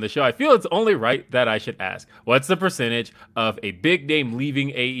Sean being on the show, I feel it's only right that I should ask, what's the percentage of a big name leaving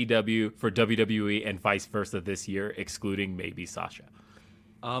AEW for WWE and vice versa this year, excluding maybe Sasha?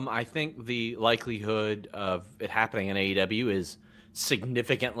 I think the likelihood of it happening in AEW is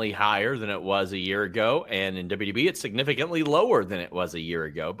significantly higher than it was a year ago, and in WWE it's significantly lower than it was a year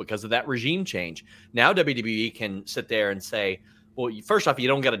ago because of that regime change. Now WWE can sit there and say, well, first off, you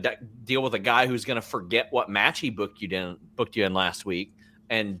don't got to deal with a guy who's going to forget what match he booked you in last week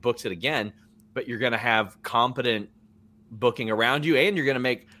and books it again, but you're going to have competent booking around you, and you're going to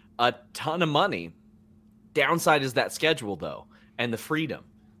make a ton of money. Downside is that schedule, though, and the freedom,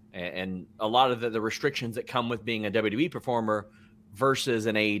 and a lot of the restrictions that come with being a WWE performer versus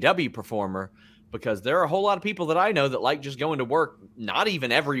an AEW performer, because there are a whole lot of people that I know that like just going to work, not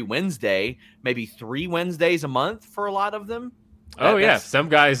even every Wednesday, maybe 3 Wednesdays a month for a lot of them. Oh, yeah. Some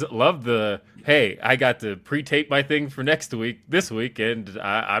guys love hey, I got to pre-tape my thing for this week, and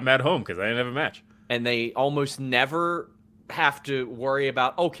I'm at home because I didn't have a match. And they almost never have to worry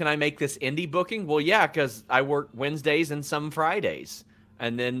about, oh, can I make this indie booking? Well, yeah, because I work Wednesdays and some Fridays.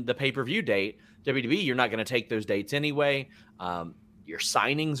 And then the pay-per-view date, WWE, you're not going to take those dates anyway. Your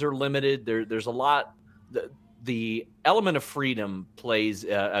signings are limited. There's a lot. The element of freedom plays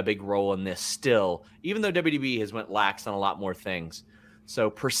a big role in this still, even though WWE has went lax on a lot more things. So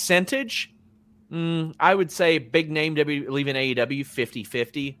percentage, I would say big name leaving AEW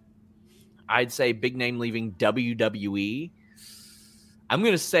 50-50. I'd say big name leaving WWE I'm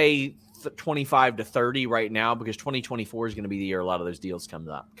going to say 25 to 30 right now because 2024 is going to be the year a lot of those deals come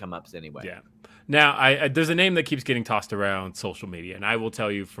up anyway. Yeah. Now, I there's a name that keeps getting tossed around social media, and I will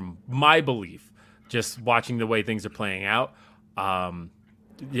tell you from my belief, just watching the way things are playing out,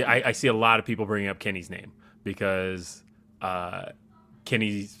 I see a lot of people bringing up Kenny's name because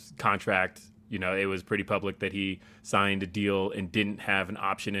Kenny's contract, it was pretty public that he signed a deal and didn't have an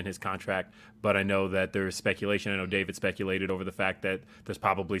option in his contract. But I know that there's speculation. I know David speculated over the fact that there's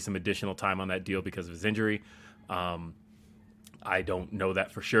probably some additional time on that deal because of his injury. I don't know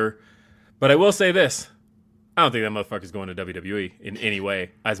that for sure. But I will say this. I don't think that motherfucker's going to WWE in any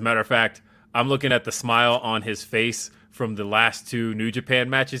way. As a matter of fact, I'm looking at the smile on his face from the last 2 New Japan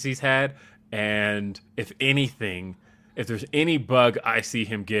matches he's had. And if anything, if there's any bug I see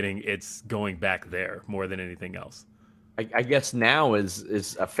him getting, it's going back there more than anything else. I guess now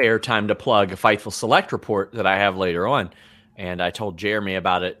is a fair time to plug a Fightful Select report that I have later on. And I told Jeremy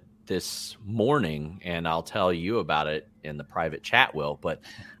about it this morning, and I'll tell you about it in the private chat, Will. But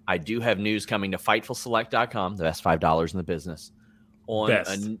I do have news coming to FightfulSelect.com, the best $5 in the business,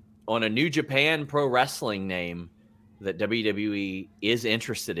 on a New Japan Pro Wrestling name that WWE is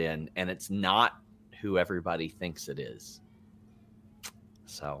interested in, and it's not who everybody thinks it is.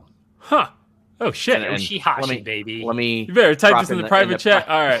 So, oh shit! And Yoshihashi, baby. You better type this in the private chat.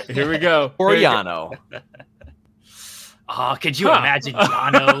 All right, here we go. Or Yano. Oh, could you imagine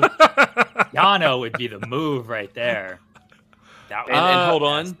Yano? Yano would be the move right there. And hold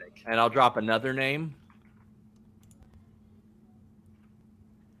on, and I'll drop another name.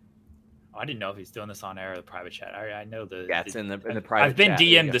 I didn't know if he's doing this on air or the private chat. I know it's in the private. I've been chat.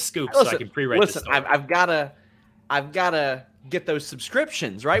 DM'd the scoop, so I can pre-read. Listen, I've gotta get those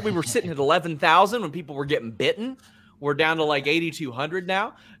subscriptions right. We were sitting at 11,000 when people were getting bitten. We're down to like 8,200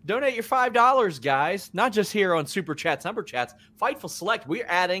 now. Donate your $5, guys. Not just here on Super Chats, Number Chats. Fightful Select. We're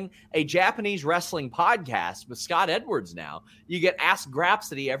adding a Japanese wrestling podcast with Scott Edwards now. You get Ask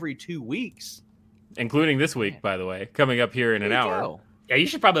Grapsody every 2 weeks, including this week, by the way, coming up here in an hour. Go. Yeah, you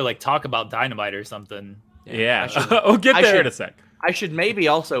should probably talk about Dynamite or something. Yeah. We'll get there in a sec. I should maybe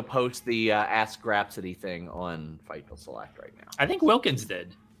also post the Ask Grapsody thing on Fightful Select right now. I think Wilkins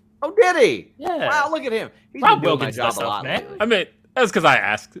did. Oh, did he? Yeah. Wow, look at him. He's Rob been doing Wilkins my job does a lot stuff, man. lately. I mean, that's because I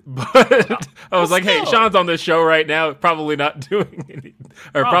asked, but I was like, "Hey, Sean's on this show right now, probably not doing any,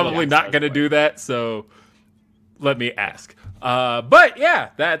 or probably not going to do that." So let me ask. But yeah,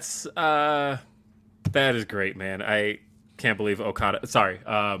 that is great, man. I can't believe Okada. Sorry,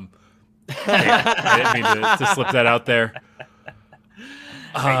 I didn't mean to slip that out there.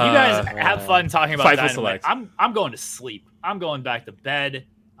 You guys have fun talking about Fightful Dynamite. Select. I'm going to sleep. I'm going back to bed.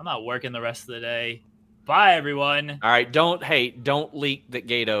 I'm not working the rest of the day. Bye, everyone. All right, don't leak that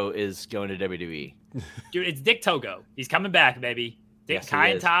Gato is going to WWE. Dude, it's Dick Togo. He's coming back, baby. Dick Yes, Kai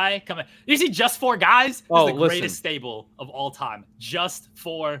he and is. Tai coming. You see, Just 4 Guys is Oh, the listen. greatest stable of all time. Just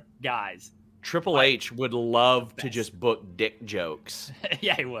 4 Guys. Triple H would love to just book dick jokes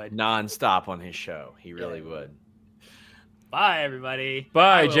Yeah, he would. nonstop on his show. He really would. Bye, everybody.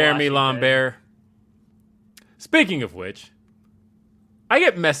 Bye, Will Jeremy Washington. Lambert. Speaking of which, I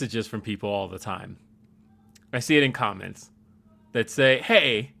get messages from people all the time. I see it in comments that say,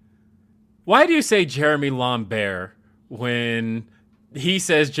 "Hey, why do you say Jeremy Lambert when he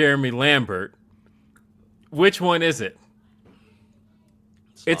says Jeremy Lambert? Which one is it?"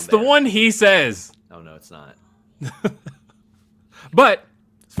 It's the Lambert. one he says. Oh, no, it's not. But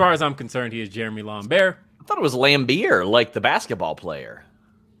as far as I'm concerned, he is Jeremy Lambert. I thought it was Lambier, like the basketball player.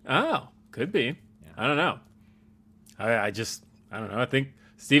 Oh, could be. I don't know. I don't know. I think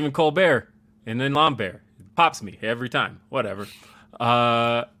Stephen Colbert and then Lambert. It pops me every time. Whatever.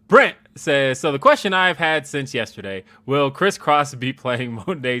 Brent says, so the question I've had since yesterday, will Chris Cross be playing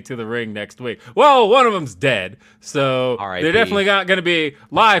Monday to the Ring next week? Well, one of them's dead, so R.I.P. they're definitely not going to be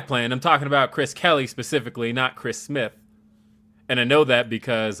live playing. I'm talking about Chris Kelly specifically, not Chris Smith. And I know that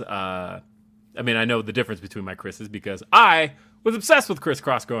because, I know the difference between my Chris's because I was obsessed with Chris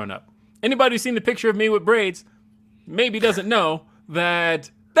Cross growing up. Anybody who's seen the picture of me with braids maybe doesn't know that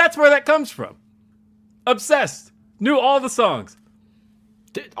that's where that comes from. Obsessed. Knew all the songs.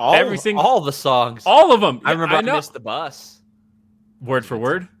 All the songs. All of them. I remember I know. missed the bus. Word for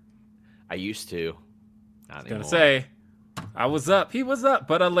word. I used to. Not Gonna anymore. say, I was up. He was up,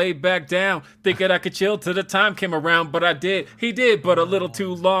 but I laid back down, thinking I could chill till the time came around. But I did. He did, but a little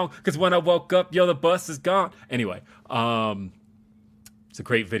too long. Because when I woke up, the bus is gone. Anyway, it's a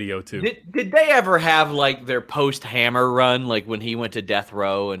great video too. Did they ever have like their post Hammer run, like when he went to Death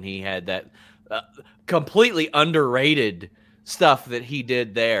Row and he had that completely underrated stuff that he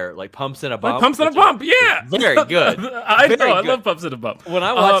did there, like Pumps and a Bump. Like Pumps and a Bump, yeah. Very good. I love Pumps and a Bump. When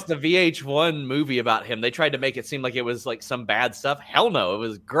I watched the VH1 movie about him, they tried to make it seem like it was like some bad stuff. Hell no, it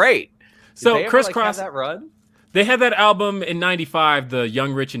was great. So Criss Cross, have that run? They had that album in '95, the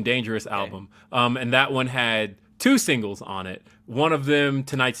Young, Rich, and Dangerous album, and that one had 2 singles on it. One of them,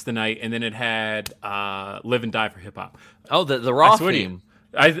 Tonight's the Night, and then it had Live and Die for Hip Hop. Oh, the Raw theme.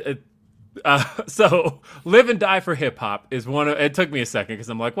 So Live and Die for Hip Hop is one of, it took me a second because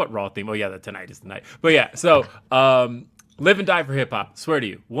I'm like, what Raw theme? Oh yeah, the Tonight is the Night. But yeah, so Live and Die for Hip Hop, swear to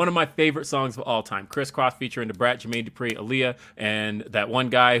you, one of my favorite songs of all time. Criss Cross featuring Da Brat, Jermaine Dupri, Aaliyah, and that one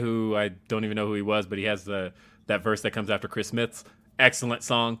guy who I don't even know who he was, but he has that verse that comes after Chris Smith's. Excellent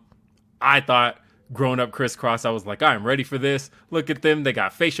song. I thought growing up Criss Cross, I was like, I'm ready for this. Look at them. They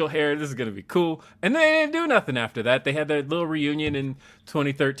got facial hair. This is going to be cool. And they didn't do nothing after that. They had their little reunion in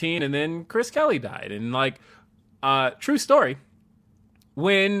 2013, and then Chris Kelly died. And true story,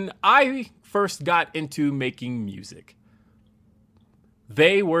 when I first got into making music,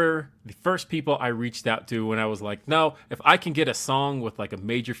 they were the first people I reached out to when I was like, no, if I can get a song with like a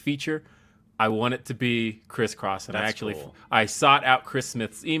major feature, I want it to be Criss Cross. And Cool. I sought out Chris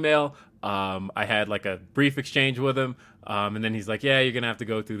Smith's email. I had like a brief exchange with him. And then he's like, yeah, you're going to have to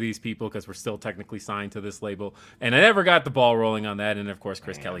go through these people because we're still technically signed to this label. And I never got the ball rolling on that. And of course,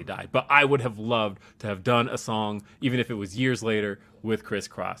 Chris Kelly died. But I would have loved to have done a song, even if it was years later, with Criss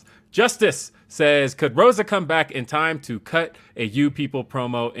Cross. Justice says, could Rosa come back in time to cut a You People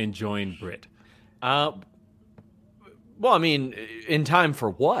promo and join Brit? Well, I mean, in time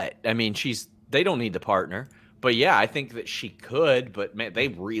for what? I mean, they don't need to partner. But yeah, I think that she could, but man, they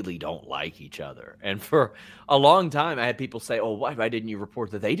really don't like each other. And for a long time, I had people say, oh, why didn't you report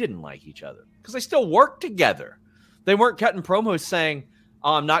that they didn't like each other? Because they still work together. They weren't cutting promos saying,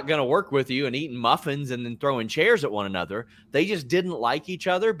 oh, I'm not going to work with you, and eating muffins and then throwing chairs at one another. They just didn't like each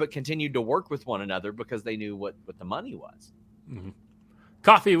other, but continued to work with one another because they knew what the money was. Mm-hmm.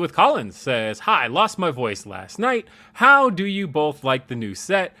 Coffee with Collins says, hi, lost my voice last night. How do you both like the new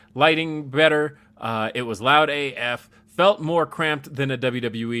set? Lighting better? It was loud AF. Felt more cramped than a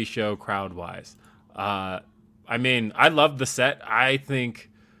WWE show crowd-wise. I mean, I love the set. I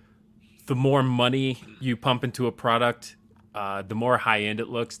think the more money you pump into a product, the more high-end it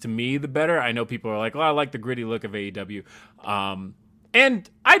looks. To me, the better. I know people are like, oh, I like the gritty look of AEW. And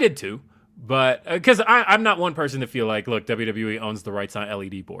I did too. But because I'm not one person to feel like, look, WWE owns the rights on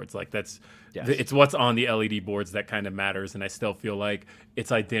LED boards. Like it's what's on the LED boards that kind of matters. And I still feel like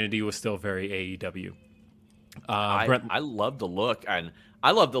its identity was still very AEW. I love the look, and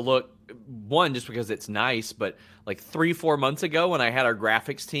I love the look. One, just because it's nice, but like 3-4 months ago when I had our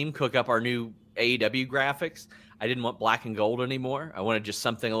graphics team cook up our new AEW graphics, I didn't want black and gold anymore. I wanted just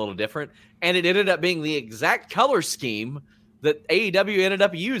something a little different, and it ended up being the exact color scheme that AEW ended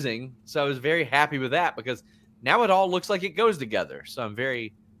up using. So I was very happy with that because now it all looks like it goes together. So I'm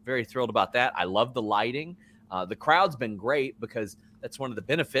very, very thrilled about that. I love the lighting. The crowd's been great because that's one of the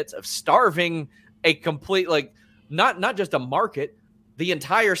benefits of starving a complete, like, not just a market, the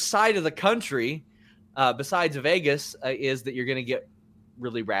entire side of the country, besides Vegas, is that you're going to get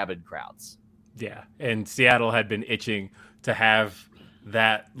really rabid crowds. Yeah. And Seattle had been itching to have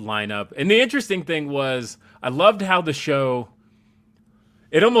that lineup. And the interesting thing was, I loved how the show,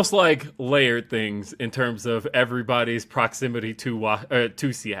 it almost like layered things in terms of everybody's proximity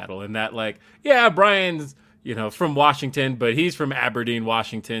to Seattle. And that, like, yeah, Brian's, from Washington, but he's from Aberdeen,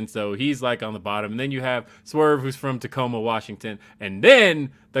 Washington. So he's like on the bottom. And then you have Swerve, who's from Tacoma, Washington. And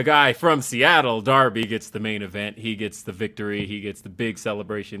then the guy from Seattle, Darby, gets the main event. He gets the victory. He gets the big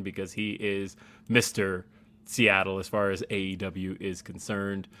celebration because he is Mr. Seattle as far as AEW is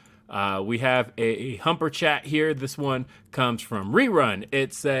concerned. We have a Humper chat here. This one comes from Rerun.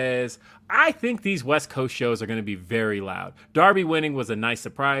 It says, I think these West Coast shows are going to be very loud. Darby winning was a nice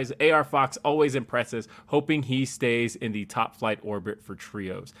surprise. AR Fox always impresses, hoping he stays in the top flight orbit for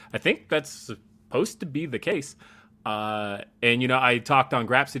trios. I think that's supposed to be the case. And I talked on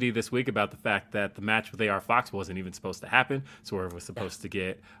Grapsody this week about the fact that the match with AR Fox wasn't even supposed to happen. Swerve was supposed to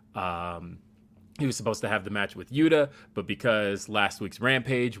get... He was supposed to have the match with Yuta, but because last week's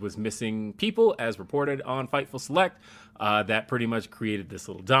Rampage was missing people, as reported on Fightful Select, that pretty much created this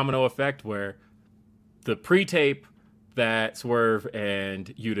little domino effect where the pre-tape that Swerve and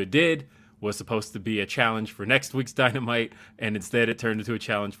Yuta did was supposed to be a challenge for next week's Dynamite, and instead it turned into a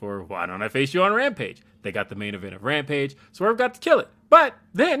challenge for, why don't I face you on Rampage? They got the main event of Rampage. Swerve got to kill it. But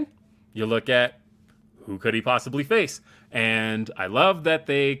then you look at who could he possibly face? And I love that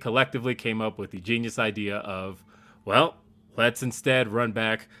they collectively came up with the genius idea of, well, let's instead run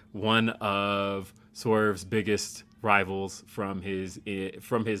back one of Swerve's biggest rivals from his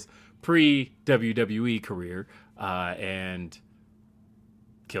pre WWE career, and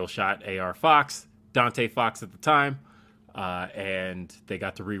Killshot AR Fox, Dante Fox at the time, and they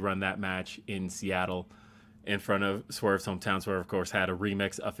got to rerun that match in Seattle in front of Swerve's hometown. Swerve, of course, had a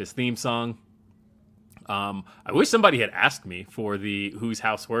remix of his theme song. I wish somebody had asked me for the Whose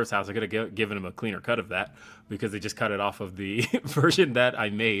House, Swerve's House. I could have given him a cleaner cut of that because they just cut it off of the version that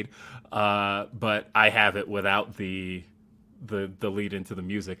I made. But I have it without the lead into the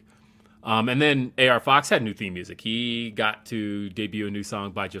music. And then AR Fox had new theme music. He got to debut a new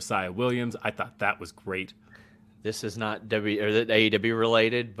song by Josiah Williams. I thought that was great. This is not AEW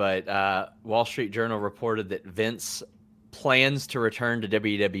related, but Wall Street Journal reported that Vince plans to return to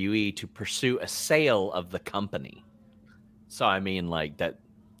WWE to pursue a sale of the company. So, I mean, like, that.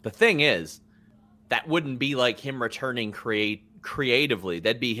 The thing is, that wouldn't be like him returning creatively.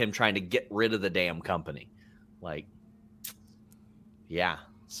 That'd be him trying to get rid of the damn company. Like, yeah.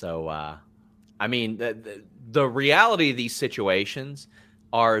 So, I mean, the reality of these situations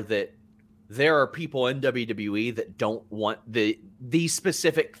are that there are people in WWE that don't want these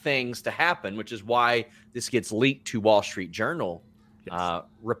specific things to happen, which is why this gets leaked to Wall Street Journal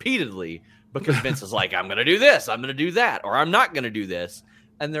repeatedly, because Vince is like, I'm going to do this, I'm going to do that, or I'm not going to do this.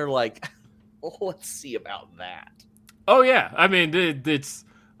 And they're like, well, let's see about that. Oh, yeah. I mean, it's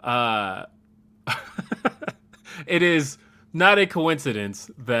it is not a coincidence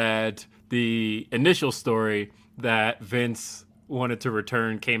that the initial story that Vince wanted to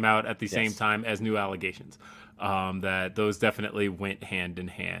return came out at the same time as new allegations. That those definitely went hand in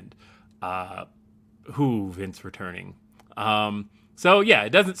hand. Vince returning. So yeah, it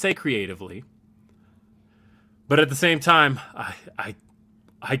doesn't say creatively, but at the same time,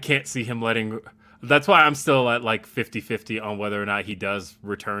 I can't see him letting. That's why I'm still at like 50-50 on whether or not he does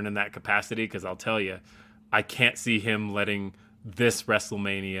return in that capacity. Because I'll tell you, I can't see him letting this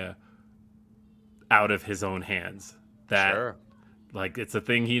WrestleMania out of his own hands. That like it's a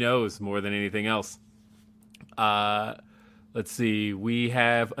thing he knows more than anything else. Let's see. We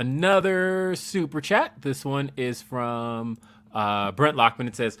have another super chat. This one is from Brent Lockman.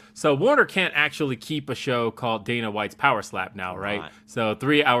 It says, so Warner can't actually keep a show called Dana White's Power Slap now, right? So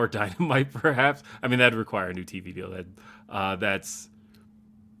 3-hour Dynamite, perhaps. I mean, that'd require a new TV deal. That's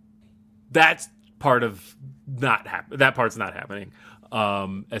part of not happen. That part's not happening,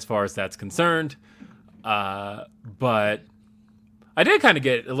 as far as that's concerned. But I did kind of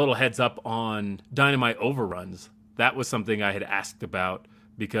get a little heads up on Dynamite overruns. That was something I had asked about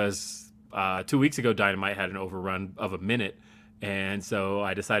because 2 weeks ago, Dynamite had an overrun of a minute. And so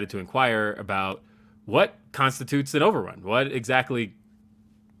I decided to inquire about what constitutes an overrun. What exactly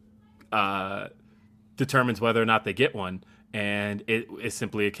determines whether or not they get one. And it is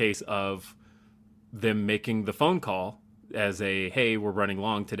simply a case of them making the phone call as a, hey, we're running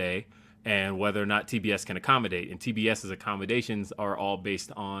long today, and whether or not TBS can accommodate. And TBS's accommodations are all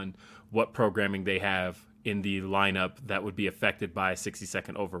based on what programming they have in the lineup that would be affected by a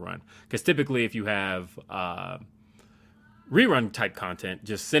 60-second overrun. Because typically if you have rerun type content,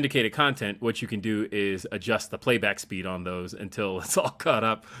 just syndicated content, what you can do is adjust the playback speed on those until it's all caught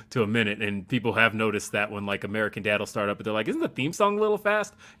up to a minute. And people have noticed that when like American Dad will start up, but they're like, isn't the theme song a little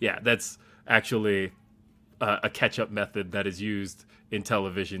fast? Yeah, that's actually a catch-up method that is used in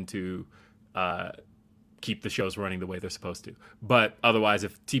television to keep the shows running the way they're supposed to. But otherwise,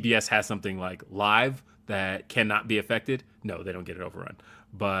 if TBS has something like live that cannot be affected, no, they don't get it overrun.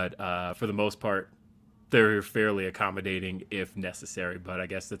 But for the most part, they're fairly accommodating if necessary. But I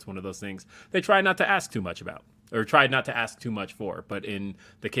guess that's one of those things they try not to ask too much about, or tried not to ask too much for. But in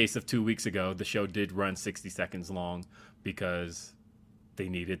the case of 2 weeks ago, the show did run 60 seconds long because they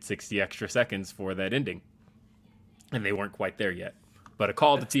needed 60 extra seconds for that ending. And they weren't quite there yet. But a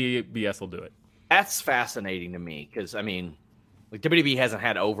call to TBS will do it. That's fascinating to me because, I mean, like WWE hasn't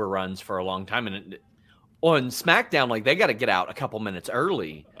had overruns for a long time. And on SmackDown, like they got to get out a couple minutes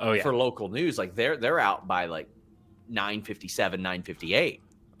early for local news. Like they're out by like 9:57, 9:58.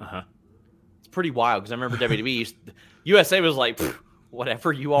 It's pretty wild because I remember WWE USA was like,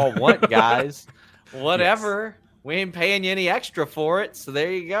 whatever you all want, guys. Whatever. Yes. We ain't paying you any extra for it. So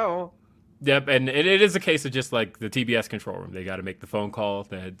there you go. Yep, and it is a case of just like the TBS control room. They got to make the phone call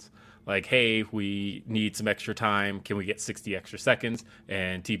that's like, hey, we need some extra time. Can we get 60 extra seconds?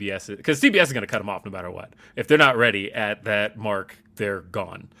 And TBS, because TBS is going to cut them off no matter what. If they're not ready at that mark, they're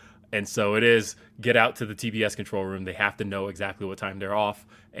gone. And so it is get out to the TBS control room. They have to know exactly what time they're off.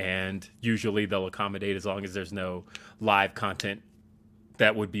 And usually they'll accommodate as long as there's no live content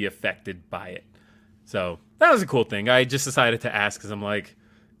that would be affected by it. So that was a cool thing. I just decided to ask because I'm like,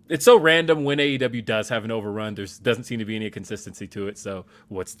 it's so random when AEW does have an overrun. There doesn't seem to be any consistency to it. So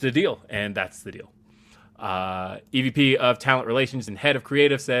what's the deal? And that's the deal. EVP of Talent Relations and Head of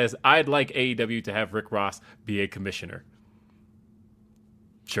Creative says, I'd like AEW to have Rick Ross be a commissioner.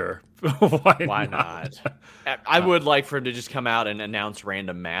 Sure. Why not? I would like for him to just come out and announce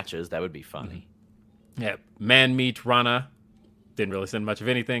random matches. That would be funny. Yeah. Man Meat Rana didn't really send much of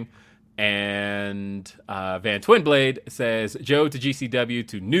anything. And Van Twinblade says, Joe to GCW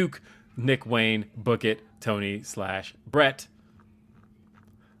to Nuke, Nick Wayne, Book It, Tony/Brett.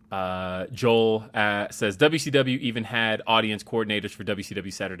 Joel says, WCW even had audience coordinators for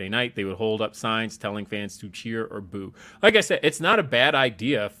WCW Saturday Night. They would hold up signs telling fans to cheer or boo. Like I said, it's not a bad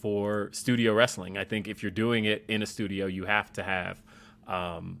idea for studio wrestling. I think if you're doing it in a studio, you have to have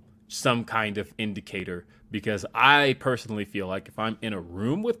some kind of indicator, because I personally feel like if I'm in a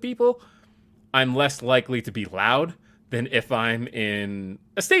room with people, I'm less likely to be loud than if I'm in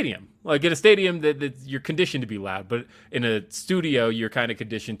a stadium. Like in a stadium, that you're conditioned to be loud, but in a studio, you're kind of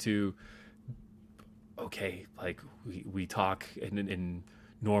conditioned to, okay, like we talk in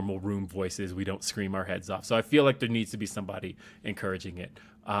normal room voices. We don't scream our heads off. So I feel like there needs to be somebody encouraging it.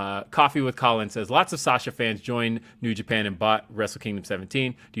 Coffee with Colin says, lots of Sasha fans joined New Japan and bought Wrestle Kingdom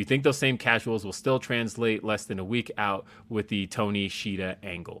 17. Do you think those same casuals will still translate less than a week out with the Tony Shida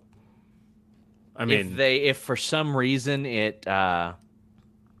angle? I mean, if for some reason it's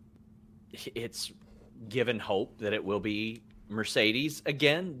given hope that it will be Mercedes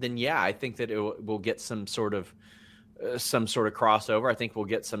again, then yeah, I think that we'll get some sort of crossover. I think we'll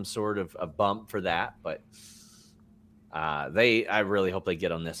get some sort of a bump for that, but I really hope they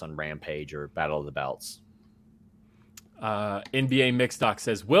get on this on Rampage or Battle of the Belts. NBA Mixdoc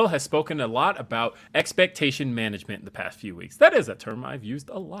says, Will has spoken a lot about expectation management in the past few weeks. That is a term I've used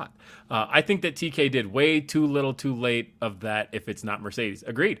a lot. I think that TK did way too little too late of that if it's not Mercedes.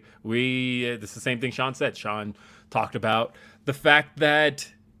 Agreed. This is the same thing Sean said. Sean talked about the fact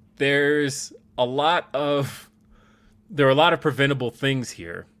that there are a lot of preventable things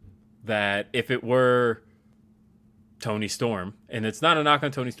here that if it were Tony Storm, and it's not a knock on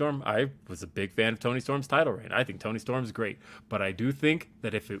Tony Storm. I was a big fan of Tony Storm's title reign. I think Tony Storm's great, but I do think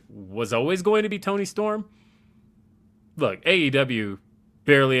that if it was always going to be Tony Storm, look, AEW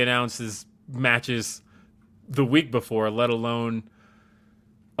barely announces matches the week before, let alone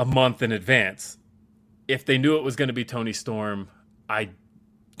a month in advance. If they knew it was going to be Tony Storm, I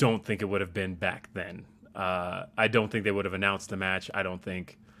don't think it would have been back then. I don't think they would have announced the match. I don't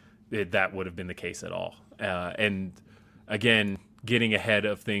think that would have been the case at all. And again, getting ahead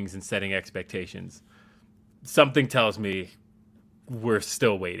of things and setting expectations. Something tells me we're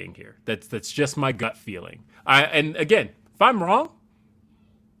still waiting here. That's just my gut feeling. And again, if I'm wrong,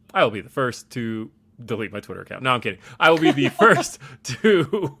 I will be the first to delete my Twitter account. No, I'm kidding. I will be the first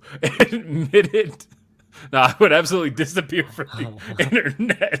to admit it. No, I would absolutely disappear from the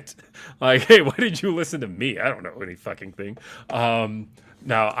internet. Like, hey, why did you listen to me? I don't know any fucking thing.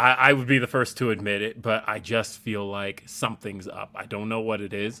 No, I would be the first to admit it, but I just feel like something's up. I don't know what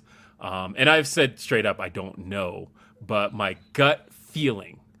it is. And I've said straight up, I don't know. But my gut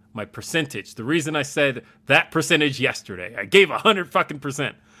feeling, my percentage, the reason I said that percentage yesterday, I gave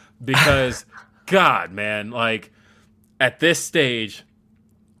 100% because, God, man, like, at this stage,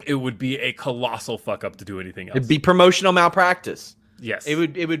 it would be a colossal fuck up to do anything else. It'd be promotional malpractice. Yes. It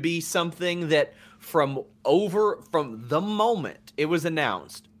would be something that from the moment it was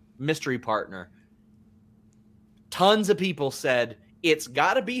announced, mystery partner, tons of people said it's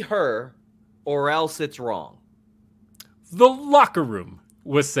got to be her or else it's wrong. The locker room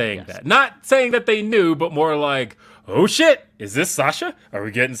was saying that. Not saying that they knew, but more like, oh shit, is this Sasha? Are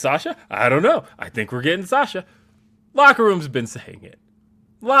we getting Sasha? I don't know. I think we're getting Sasha. Locker room's been saying it.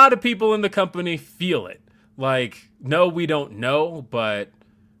 A lot of people in the company feel it. Like, no, we don't know, but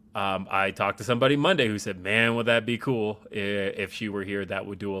I talked to somebody Monday who said, man, would that be cool if she were here? That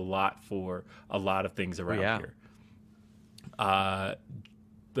would do a lot for a lot of things around here.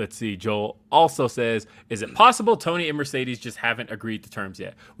 Let's see. Joel also says, is it possible Tony and Mercedes just haven't agreed to terms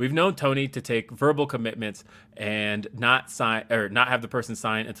yet? We've known Tony to take verbal commitments and not have the person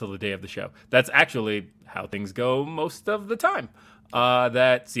sign until the day of the show. That's actually how things go most of the time.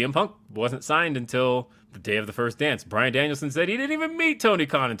 That CM Punk wasn't signed until the day of the first dance. Bryan Danielson said he didn't even meet Tony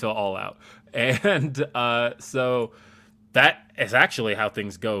Khan until All Out. And so that is actually how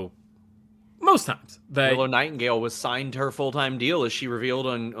things go most times. Willow Nightingale was signed to her full-time deal, as she revealed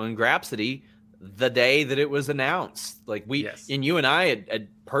on Grapsody the day that it was announced. Like and you and I had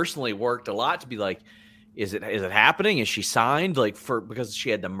personally worked a lot to be like, is it happening? Is she signed? Like because she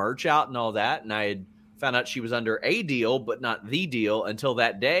had the merch out and all that. And I had found out she was under a deal, but not the deal until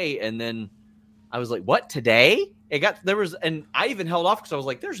that day. And then I was like, what, today? And I even held off because I was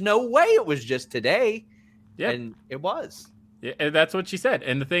like, there's no way it was just today. Yeah. And it was. Yeah, and that's what she said.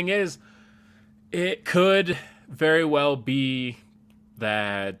 And the thing is, it could very well be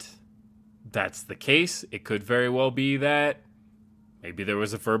that that's the case. It could very well be that maybe there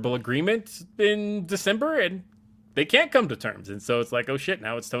was a verbal agreement in December and they can't come to terms. And so it's like, oh shit,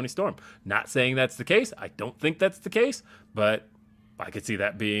 now it's Toni Storm. Not saying that's the case. I don't think that's the case, but I could see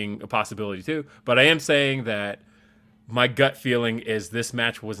that being a possibility too. But I am saying that my gut feeling is this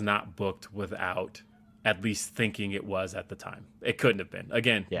match was not booked without at least thinking it was at the time. It couldn't have been.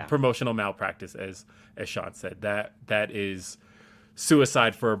 Again, promotional malpractice, as Sean said. That is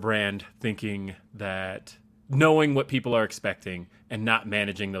suicide for a brand, thinking that knowing what people are expecting and not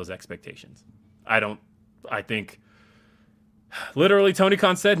managing those expectations. I think literally Tony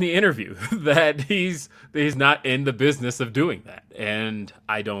Khan said in the interview that he's not in the business of doing that. And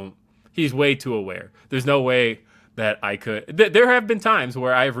he's way too aware. There's no way that I could. There have been times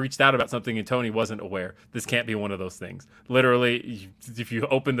where I've reached out about something and Tony wasn't aware. This can't be one of those things. Literally, if you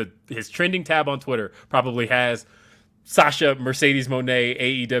open his trending tab on Twitter, probably has Sasha, Mercedes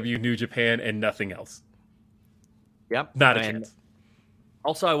Moné, AEW, New Japan, and nothing else. Yep. Not a chance.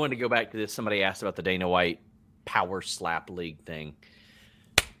 Also, I wanted to go back to this. Somebody asked about the Dana White Power Slap League thing.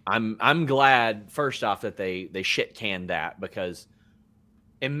 I'm glad, first off, that they shit canned that, because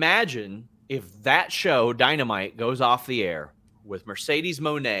imagine if that show, Dynamite, goes off the air with Mercedes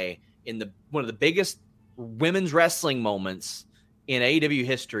Moné in one of the biggest women's wrestling moments in AEW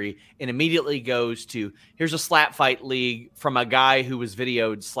history, and immediately goes to, here's a slap fight league from a guy who was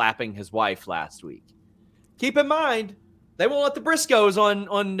videoed slapping his wife last week. Keep in mind, they won't let the Briscoes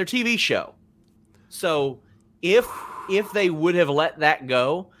on their TV show. So if they would have let that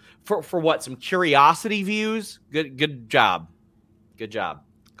go for what, some curiosity views, good job. Good job.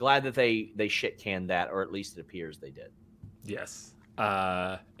 Glad that they shit canned that, or at least it appears they did. Yes.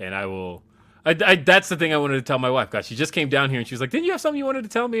 And I will. That's the thing I wanted to tell my wife. God, she just came down here and she was like, "Didn't you have something you wanted to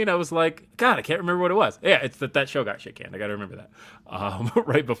tell me?" And I was like, "God, I can't remember what it was." Yeah, it's that show got shit canned. I got to remember that.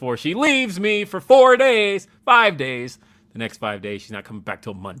 Right before she leaves me for 5 days. The next 5 days, she's not coming back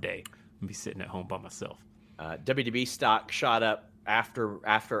till Monday. I'll be sitting at home by myself. WDB stock shot up after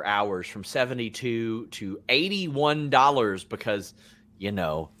hours from $72 to $81 because,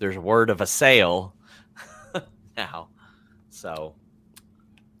 there's word of a sale now. So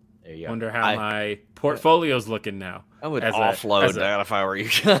there you go. Wonder how my portfolio's looking now. I would offload that if I were you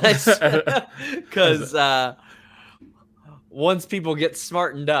guys. Because once people get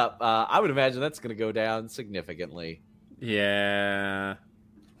smartened up, I would imagine that's going to go down significantly. Yeah.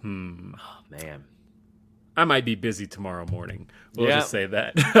 Oh, man. I might be busy tomorrow morning. We'll just say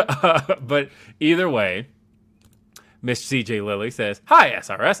that. But either way, Miss CJ Lilly says, "Hi,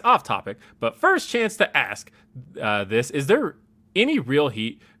 SRS, off topic, but first chance to ask this. Is there any real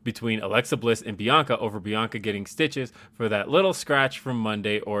heat between Alexa Bliss and Bianca over Bianca getting stitches for that little scratch from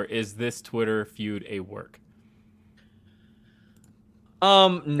Monday, or is this Twitter feud a work?"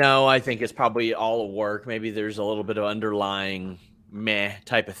 No, I think it's probably all a work. Maybe there's a little bit of underlying meh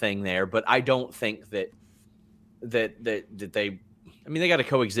type of thing there, but I don't think that they, they got to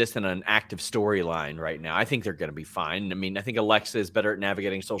coexist in an active storyline right now. I think they're going to be fine. I think Alexa is better at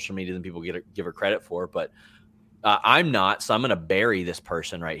navigating social media than people give her credit for, but I'm not, so I'm going to bury this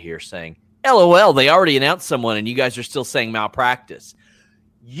person right here saying, LOL, they already announced someone and you guys are still saying malpractice.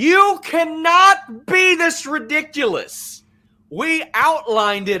 You cannot be this ridiculous. We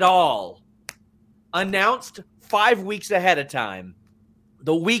outlined it all. Announced 5 weeks ahead of time.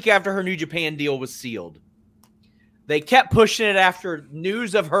 The week after her New Japan deal was sealed. They kept pushing it after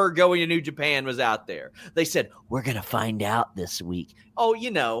news of her going to New Japan was out there. They said, we're going to find out this week. Oh,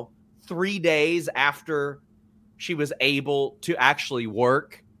 3 days after she was able to actually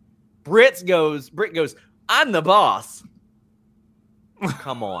work, Britt goes, I'm the boss.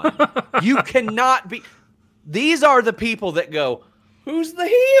 Come on. You cannot be. These are the people that go, who's the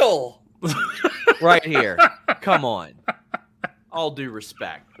heel? Right here. Come on. All due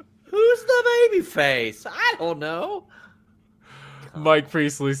respect. Who's the baby face? I don't know. Mike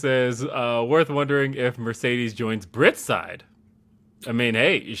Priestley says, worth wondering if Mercedes joins Britt's side.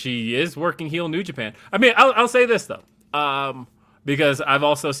 Hey, she is working heel New Japan. I'll say this, though. Because I've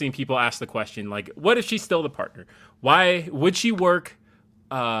also seen people ask the question, like, what if she's still the partner? Why would she work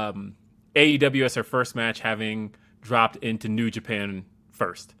AEW as her first match, having dropped into New Japan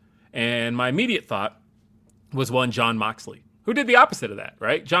first? And my immediate thought was one Jon Moxley, who did the opposite of that,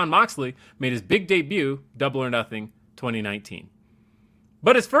 right? Jon Moxley made his big debut, Double or Nothing, 2019.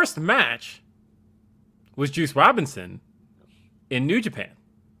 But his first match was Juice Robinson in New Japan.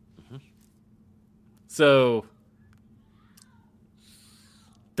 So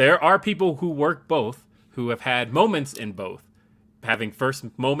there are people who work both, who have had moments in both. Having first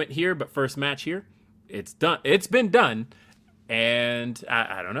moment here, but first match here. It's done. It's been done. And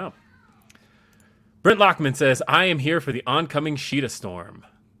I don't know. Brent Lockman says, I am here for the oncoming Sheeta Storm.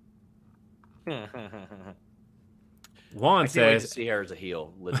 Juan I can't wait to see her as a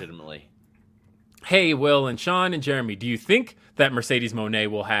heel, legitimately. Hey, Will and Sean and Jeremy, do you think that Mercedes Moné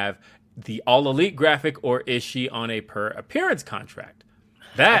will have the All Elite graphic, or is she on a per appearance contract?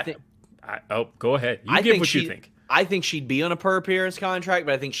 Go ahead. You give what you think. I think she'd be on a per appearance contract,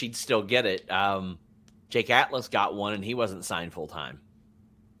 but I think she'd still get it. Jake Atlas got one, and he wasn't signed full time.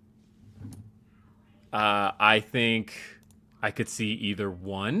 I think I could see either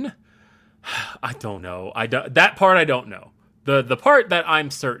one. I don't know. That part I don't know. The part that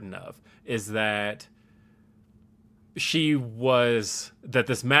I'm certain of is that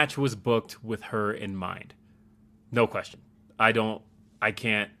this match was booked with her in mind. No question. I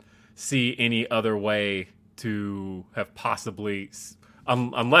can't see any other way to have possibly,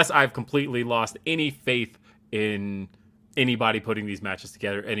 unless I've completely lost any faith in anybody putting these matches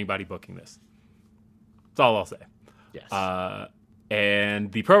together, anybody booking this. That's all I'll say. Yes.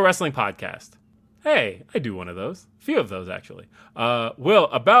 And the Pro Wrestling Podcast. Hey, I do one of those. A few of those, actually. Will,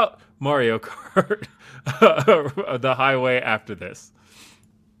 about Mario Kart, the highway after this.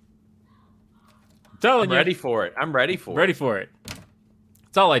 I'm ready for it. Ready for it.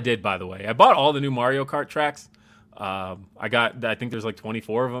 That's all I did, by the way. I bought all the new Mario Kart tracks. I think there's like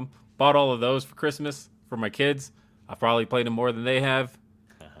 24 of them. Bought all of those for Christmas for my kids. I've probably played them more than they have.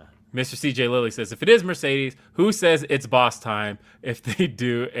 Mr. CJ Lilly says, if it is Mercedes, who says it's boss time? If they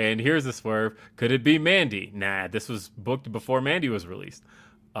do, and here's a swerve, could it be Mandy? Nah, this was booked before Mandy was released.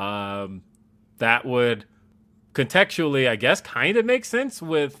 That would contextually, I guess, kind of make sense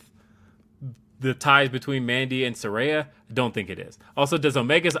with the ties between Mandy and Saraya. I don't think it is. Also, does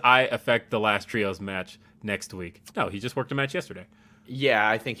Omega's eye affect the last trios match next week? No, he just worked a match yesterday. Yeah,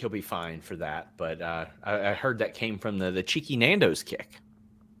 I think he'll be fine for that. But I heard that came from the cheeky Nando's kick.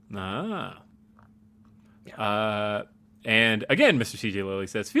 Yeah. And again, Mr. CJ Lilly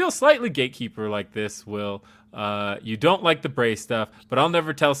says, feel slightly gatekeeper like this, Will. You don't like the Bray stuff, but I'll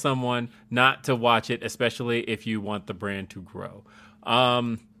never tell someone not to watch it, especially if you want the brand to grow.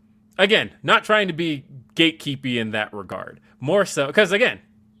 Again, not trying to be gatekeepy in that regard. More so, because again,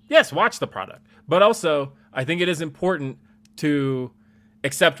 yes, watch the product. But also, I think it is important to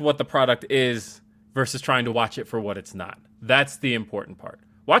accept what the product is versus trying to watch it for what it's not. That's the important part.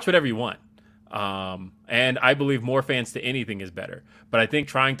 Watch whatever you want. And I believe more fans to anything is better. But I think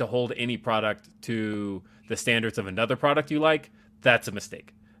trying to hold any product to the standards of another product you like, that's a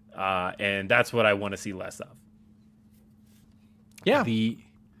mistake. And that's what I want to see less of. Yeah.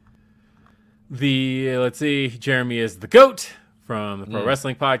 Let's see, Jeremy is the GOAT from the Pro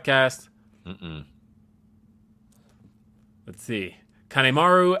Wrestling Podcast. Let's see.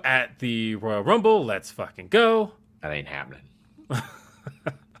 Kanemaru at the Royal Rumble. Let's fucking go. That ain't happening.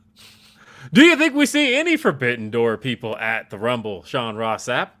 Do you think we see any Forbidden Door people at the Rumble, Sean Ross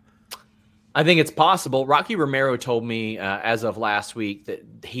Sapp? I think it's possible. Rocky Romero told me as of last week that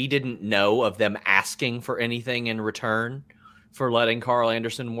he didn't know of them asking for anything in return for letting Carl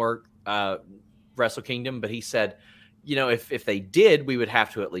Anderson work Wrestle Kingdom, but he said, if they did, we would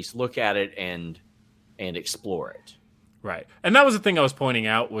have to at least look at it and explore it. Right. And that was the thing I was pointing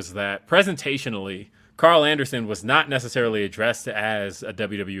out, was that presentationally, Carl Anderson was not necessarily addressed as a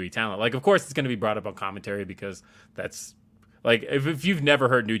WWE talent. Like, of course, it's going to be brought up on commentary because that's, like, if you've never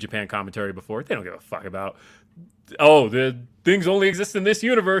heard New Japan commentary before, they don't give a fuck about, the things only exist in this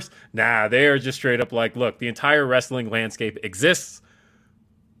universe. Nah, they are just straight up like, look, the entire wrestling landscape exists,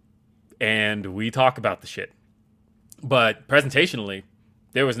 and we talk about the shit. But presentationally,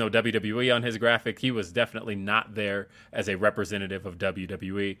 there was no WWE on his graphic. He was definitely not there as a representative of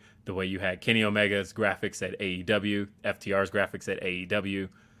WWE, the way you had Kenny Omega's graphics at AEW, FTR's graphics at AEW.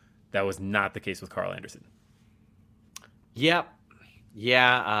 That was not the case with Carl Anderson. Yep.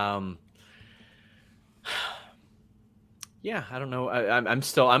 Yeah. Yeah, I don't know. I'm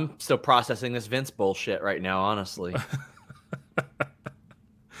still processing this Vince bullshit right now, honestly.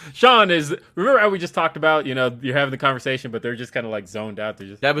 Sean remember how we just talked about, you're having the conversation, but they're just kind of like zoned out.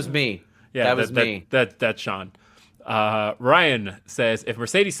 That was me. Yeah, that was me. That's Sean. Ryan says, if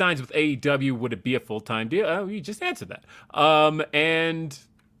Mercedes signs with AEW, would it be a full-time deal? Oh, you just answered that. And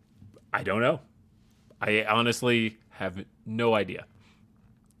I don't know. I honestly have no idea.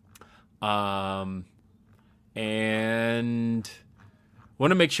 And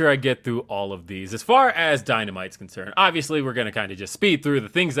want to make sure I get through all of these. As far as Dynamite's concerned, obviously we're going to kind of just speed through the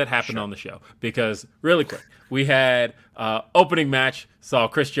things that happened on the show because really quick, we had opening match, saw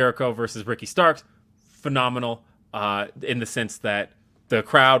Chris Jericho versus Ricky Starks. Phenomenal in the sense that the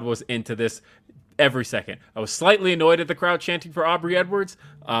crowd was into this every second. I was slightly annoyed at the crowd chanting for Aubrey Edwards,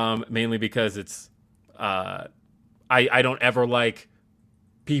 mainly because it's I don't ever like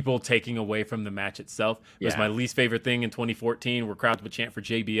people taking away from the match itself. It was my least favorite thing in 2014 where crowds would chant for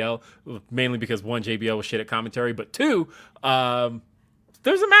JBL, mainly because one, JBL was shit at commentary, but two,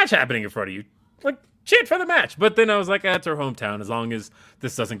 there's a match happening in front of you. Like, chant for the match. But then I was like, that's our hometown as long as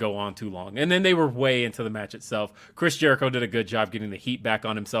this doesn't go on too long. And then they were way into the match itself. Chris Jericho did a good job getting the heat back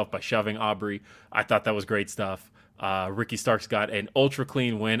on himself by shoving Aubrey. I thought that was great stuff. Ricky Starks got an ultra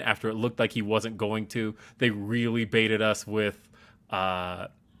clean win after it looked like he wasn't going to. They really baited us with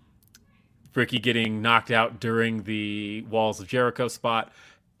Ricky getting knocked out during the Walls of Jericho spot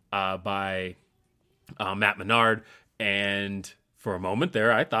by Matt Menard. And for a moment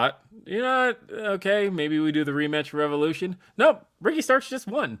there, I thought, okay, maybe we do the rematch for Revolution. Nope, Ricky Starks just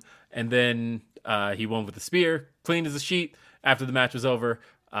won. And then he won with the spear, clean as a sheet after the match was over.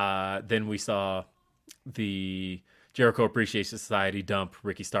 Then we saw the Jericho Appreciation Society dump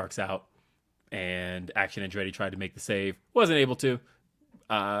Ricky Starks out. And Action Andretti tried to make the save. Wasn't able to.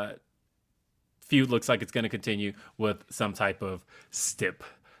 Feud looks like it's going to continue with some type of stip.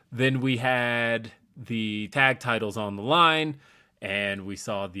 Then we had the tag titles on the line, and we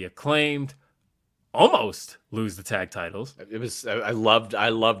saw the Acclaimed almost lose the tag titles. I loved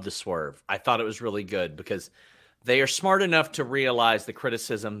the swerve. I thought it was really good because they are smart enough to realize the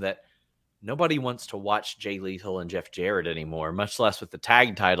criticism that nobody wants to watch Jay Lethal and Jeff Jarrett anymore, much less with the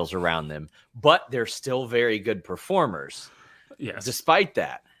tag titles around them, but they're still very good performers. Yes. Despite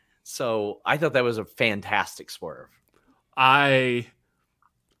that. So I thought that was a fantastic swerve. I'm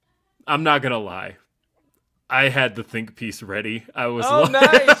not going to lie. I had the think piece ready. I was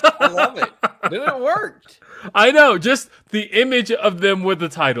nice. I love it. Then it worked. I know. Just the image of them with the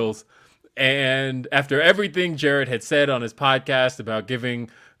titles. And after everything Jarrett had said on his podcast about giving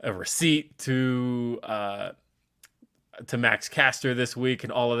a receipt to Max Caster this week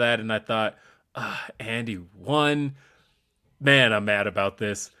and all of that, and I thought, Andy won. Man, I'm mad about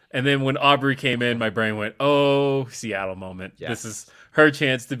this. And then when Aubrey came in, my brain went, oh, Seattle moment. Yes. This is her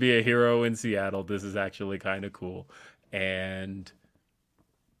chance to be a hero in Seattle. This is actually kind of cool. And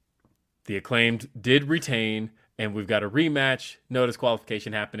the Acclaimed did retain, and we've got a rematch, no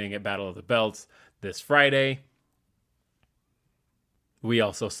disqualification happening at Battle of the Belts this Friday. We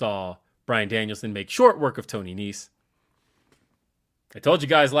also saw Bryan Danielson make short work of Tony Nese. I told you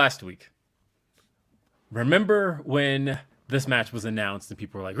guys last week. Remember when this match was announced and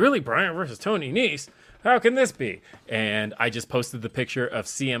people were like, really, Bryan versus Tony Nese? How can this be? And I just posted the picture of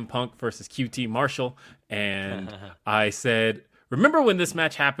CM Punk versus QT Marshall. And I said, remember when this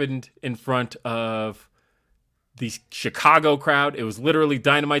match happened in front of the Chicago crowd? It was literally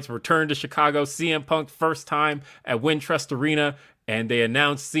Dynamite's return to Chicago. CM Punk first time at Wintrust Arena. And they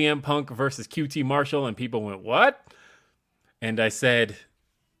announced CM Punk versus QT Marshall. And people went, what? And I said,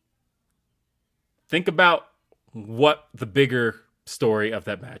 think about what the bigger story of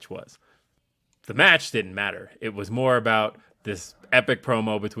that match was. The match didn't matter. It was more about this epic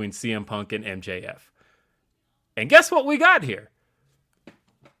promo between CM Punk and MJF. And guess what we got here?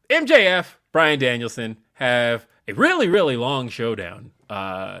 MJF, Bryan Danielson have a really, really long showdown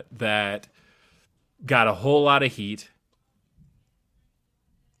that got a whole lot of heat.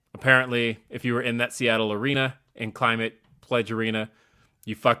 Apparently, if you were in that Seattle arena, in Climate Pledge Arena,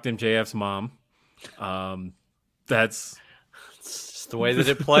 you fucked MJF's mom. That's just the way that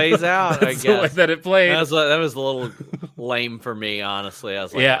it plays out. I guess the way that it played. That was a little lame for me, honestly. I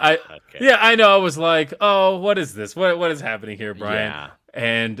was like, I know. I was like, oh, what is this? What is happening here, Bryan? Yeah.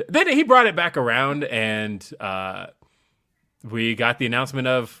 And then he brought it back around, and we got the announcement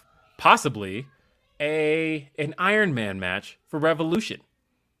of possibly an Iron Man match for Revolution.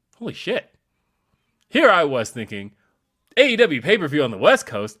 Holy shit! Here I was thinking, AEW pay-per-view on the West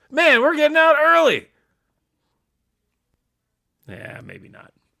Coast. Man, we're getting out early. Yeah, maybe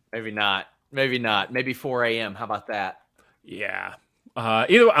not. Maybe 4 a.m. How about that? Yeah.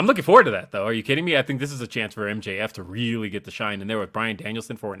 Either way, I'm looking forward to that, though. Are you kidding me? I think this is a chance for MJF to really get the shine in there with Bryan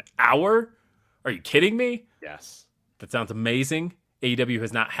Danielson for an hour. Are you kidding me? Yes. That sounds amazing. AEW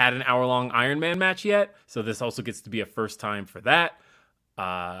has not had an hour-long Iron Man match yet, so this also gets to be a first time for that.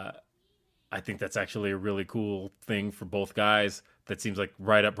 I think that's actually a really cool thing for both guys. That seems like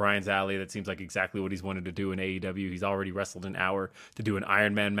right up Bryan's alley. That seems like exactly what he's wanted to do in AEW. He's already wrestled an hour. To do an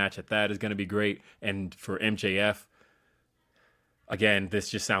Iron Man match at that is going to be great. And for MJF, again, this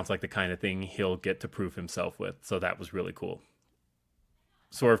just sounds like the kind of thing he'll get to prove himself with. So that was really cool.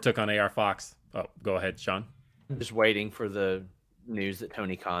 Swerve took on AR Fox. Oh, go ahead, Sean. I'm just waiting for the news that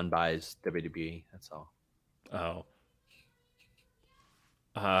Tony Khan buys WWE. That's all. Oh.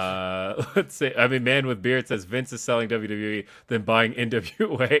 Let's see. I mean, Man with Beard says Vince is selling WWE, then buying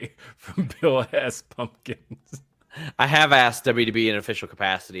NWA from Bill S. Pumpkins. I have asked WWE in official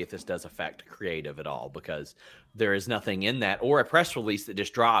capacity if this does affect creative at all, because there is nothing in that or a press release that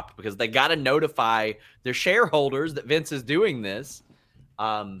just dropped, because they got to notify their shareholders that Vince is doing this.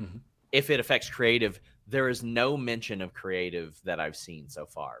 If it affects creative, there is no mention of creative that I've seen so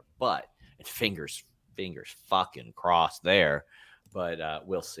far, but it's fingers fucking crossed there. But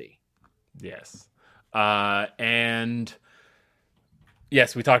we'll see. Yes. And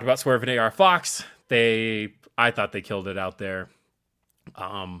yes, we talked about Swerve and AR Fox. I thought they killed it out there.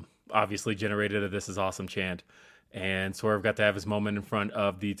 Obviously generated a "This is awesome" chant. And Swerve got to have his moment in front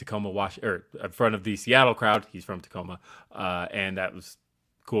of the in front of the Seattle crowd. He's from Tacoma. And that was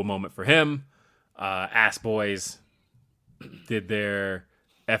a cool moment for him. Ass Boys did their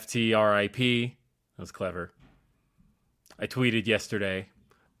FTRIP. That was clever. I tweeted yesterday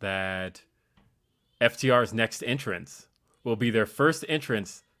that FTR's next entrance will be their first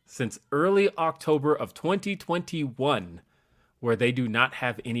entrance since early October of 2021, where they do not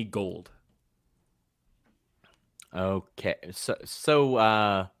have any gold. Okay.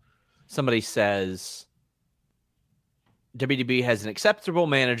 So somebody says WWE has an acceptable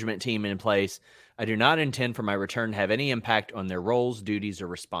management team in place. I do not intend for my return to have any impact on their roles, duties, or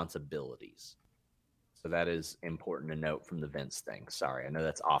responsibilities. So that is important to note from the Vince thing. Sorry, I know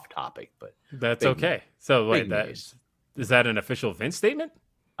that's off topic, but that's okay. News. So wait, is that an official Vince statement?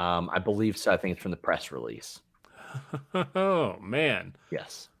 I believe so. I think it's from the press release. Oh man.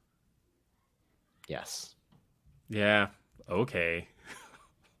 Yes. Yeah. Okay.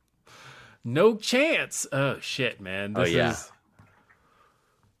 No chance. Oh shit, man. This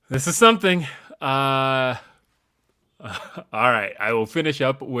is something. All right. I will finish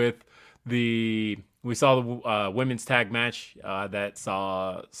up with we saw the women's tag match that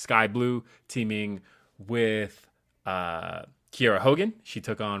saw Sky Blue teaming with Kiera Hogan. She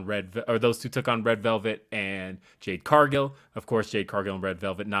took on those two took on Red Velvet and Jade Cargill. Of course, Jade Cargill and Red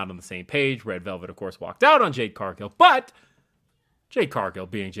Velvet not on the same page. Red Velvet, of course, walked out on Jade Cargill, but Jade Cargill,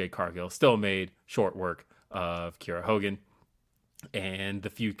 being Jade Cargill, still made short work of Kiera Hogan. And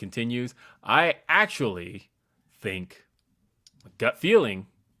the feud continues. I actually think, gut feeling,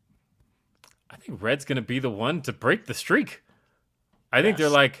 I think Red's going to be the one to break the streak. I think they're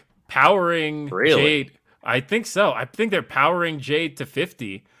like powering Jade. I think so. I think they're powering Jade to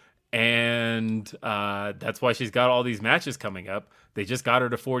 50. And that's why she's got all these matches coming up. They just got her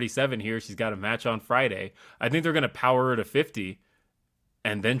to 47 here. She's got a match on Friday. I think they're going to power her to 50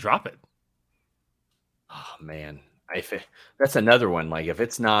 and then drop it. Oh, man. That's another one. Like,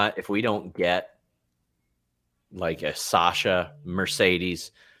 if we don't get like a Sasha,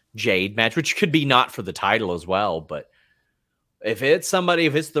 Mercedes, Jade match, which could be not for the title as well, but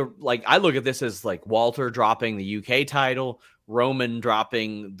I look at this as like Walter dropping the UK title, Roman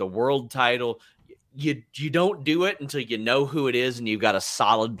dropping the world title. You don't do it until you know who it is and you've got a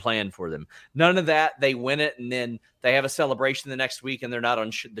solid plan for them. None of that. They win it and then they have a celebration the next week and they're not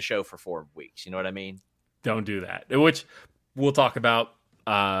on the show for 4 weeks. You know what I mean? Don't do that. Which we'll talk about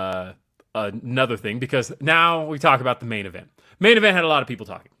another thing, because now we talk about the main event. Main event had a lot of people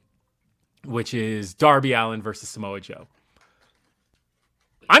talking, which is Darby Allin versus Samoa Joe.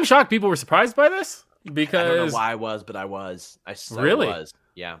 I'm shocked people were surprised by this, because I don't know why I was, but I was. I really was.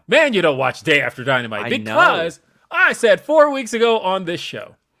 Yeah. Man, you don't watch Day After Dynamite, because I said 4 weeks ago on this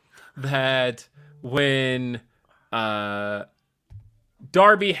show that when Darby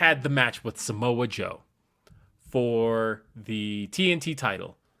had the match with Samoa Joe for the TNT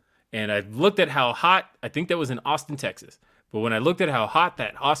title, and I looked at how hot, I think that was in Austin, Texas, but when I looked at how hot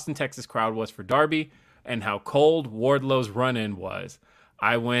that Austin, Texas crowd was for Darby and how cold Wardlow's run-in was,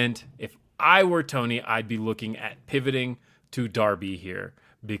 I went, if I were Tony, I'd be looking at pivoting to Darby here,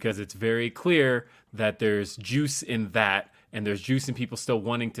 because it's very clear that there's juice in that, and there's juice in people still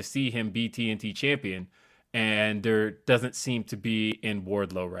wanting to see him be TNT champion, and there doesn't seem to be in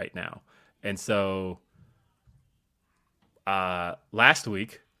Wardlow right now. And so last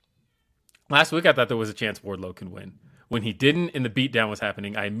week I thought there was a chance Wardlow could win. When he didn't and the beatdown was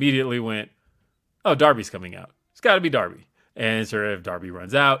happening, I immediately went, oh, Darby's coming out. It's got to be Darby. And sort of Darby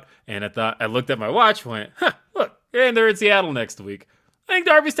runs out, and I looked at my watch, went, look, and they're in Seattle next week. I think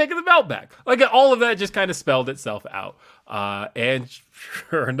Darby's taking the belt back. Like, all of that just kind of spelled itself out. And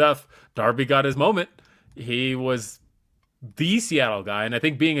sure enough, Darby got his moment. He was the Seattle guy. And I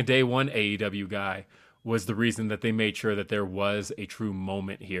think being a day one AEW guy was the reason that they made sure that there was a true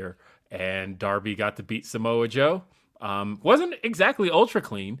moment here. And Darby got to beat Samoa Joe. Wasn't exactly ultra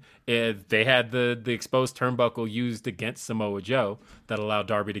clean. They had the exposed turnbuckle used against Samoa Joe that allowed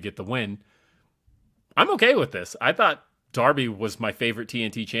Darby to get the win. I'm okay with this. I thought Darby was my favorite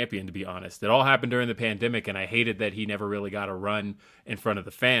TNT champion, to be honest. It all happened during the pandemic, and I hated that he never really got a run in front of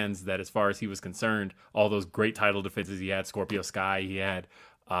the fans, that as far as he was concerned, all those great title defenses he had, Scorpio Sky, he had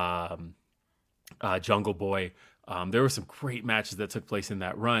Jungle Boy. There were some great matches that took place in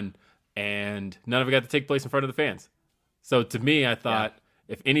that run, and none of it got to take place in front of the fans. So to me, I thought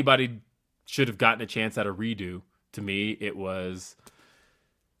if anybody should have gotten a chance at a redo, to me, it was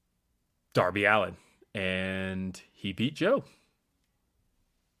Darby Allin. And he beat Joe.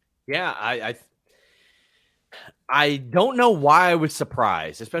 Yeah, I don't know why I was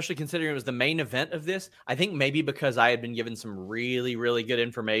surprised, especially considering it was the main event of this. I think maybe because I had been given some really, really good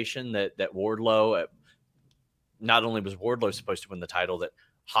information that Wardlow, not only was Wardlow supposed to win the title, that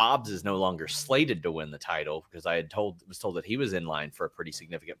Hobbs is no longer slated to win the title, because I was told that he was in line for a pretty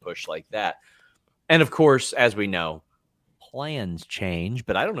significant push like that. And of course, as we know, plans change,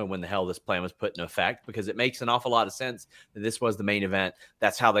 but I don't know when the hell this plan was put in effect, because it makes an awful lot of sense that this was the main event.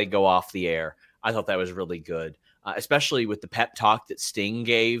 That's how they go off the air. I thought that was really good, especially with the pep talk that Sting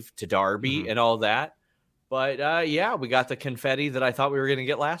gave to Darby and all that. But yeah, we got the confetti that I thought we were going to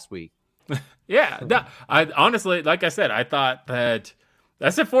get last week. I honestly, like I said, I thought that I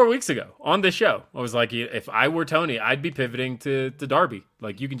said 4 weeks ago on this show. I was like, if I were Tony, I'd be pivoting to Darby.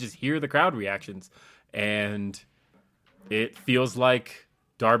 Like, you can just hear the crowd reactions, and it feels like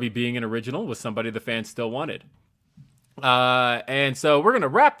Darby being an original was somebody the fans still wanted. And so we're going to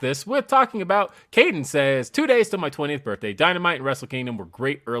wrap this with talking about, Caden says, 2 days till my 20th birthday. Dynamite and Wrestle Kingdom were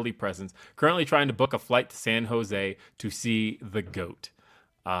great early presents. Currently trying to book a flight to San Jose to see the GOAT.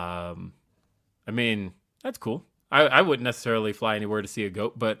 I mean, that's cool. I wouldn't necessarily fly anywhere to see a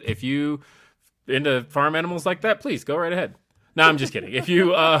goat, but if you into farm animals like that, please go right ahead. No, I'm just kidding. If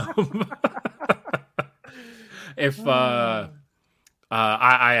you, I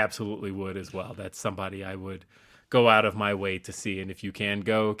absolutely would as well. That's somebody I would go out of my way to see. And if you can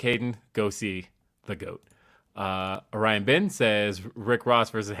go, Caden, go see the GOAT. Orion Ben says Rick Ross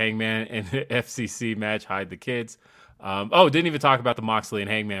versus Hangman in the FCC match. Hide the kids. Didn't even talk about the Moxley and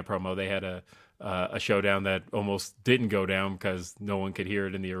Hangman promo. They had a showdown that almost didn't go down because no one could hear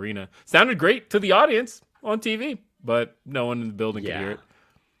it in the arena. Sounded great to the audience on TV, but no one in the building could hear it.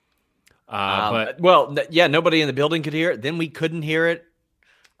 Nobody in the building could hear it. Then we couldn't hear it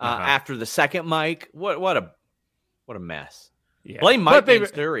after the second mic. What a mess. Yeah. Blame Mike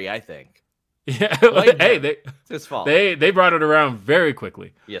Mansturi, I think. Yeah, it's his fault. They brought it around very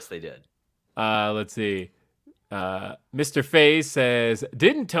quickly. Yes, they did. Let's see. Mr. Faze says,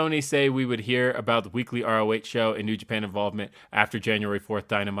 didn't Tony say we would hear about the weekly ROH show and New Japan involvement after January 4th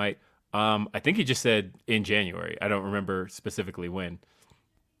Dynamite? I think he just said in January. I don't remember specifically when.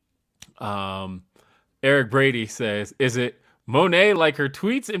 Eric Brady says, is it Monet like her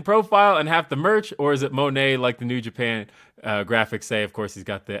tweets in profile and half the merch, or is it Monet like the New Japan graphics say? Of course, he's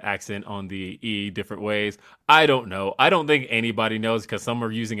got the accent on the E different ways. I don't know. I don't think anybody knows, because some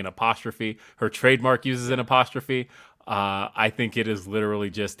are using an apostrophe. Her trademark uses an apostrophe. I think it is literally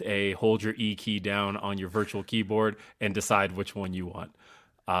just a hold your E key down on your virtual keyboard and decide which one you want.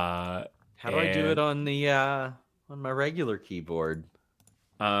 How do I do it on the on my regular keyboard?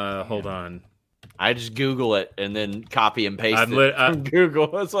 Hold on. I just Google it and then copy and paste it from Google.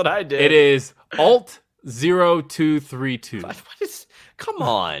 That's what I did. It is Alt 0232. Come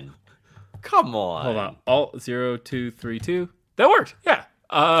on. Hold on. Alt 0232. That worked. Yeah.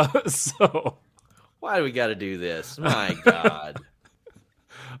 So why do we got to do this? My God.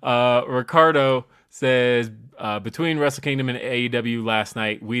 Ricardo says, between Wrestle Kingdom and AEW last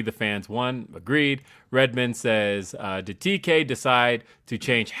night, we the fans won. Agreed. Redmond says, did TK decide to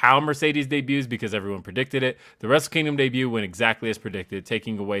change how Mercedes debuts because everyone predicted it? The Wrestle Kingdom debut went exactly as predicted,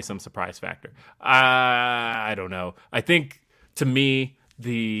 taking away some surprise factor. I don't know. I think, to me,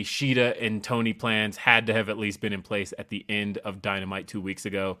 the Shida and Tony plans had to have at least been in place at the end of Dynamite 2 weeks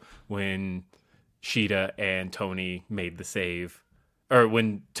ago, when Shida and Tony made the save. Or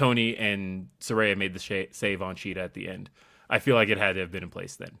when Tony and Saraya made the save on Shida at the end. I feel like it had to have been in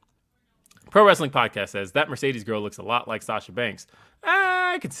place then. Pro Wrestling Podcast says, that Mercedes girl looks a lot like Sasha Banks.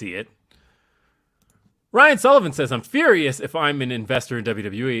 I could see it. Ryan Sullivan says, I'm furious if I'm an investor in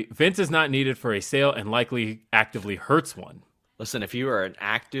WWE. Vince is not needed for a sale and likely actively hurts one. Listen, if you are an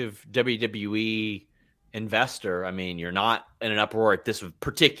active WWE investor, I mean, you're not in an uproar at this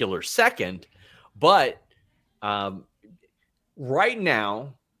particular second, but right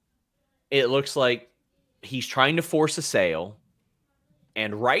now, it looks like he's trying to force a sale.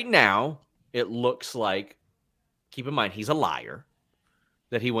 And right now, it looks like, keep in mind, he's a liar,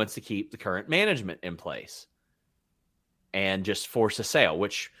 that he wants to keep the current management in place and just force a sale,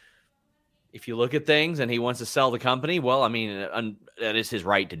 which, if you look at things and he wants to sell the company, well, I mean, that is his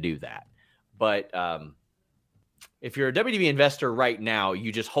right to do that. But if you're a WWE investor right now,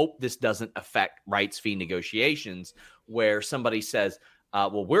 you just hope this doesn't affect rights fee negotiations where somebody says,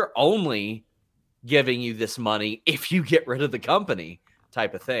 well, we're only giving you this money if you get rid of the company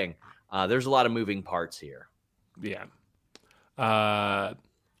type of thing. There's a lot of moving parts here. Yeah.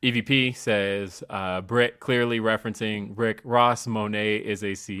 EVP says, Britt clearly referencing Rick Ross Monet is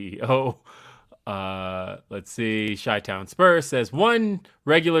a CEO. Let's see. Chi-Town Spurs says, 1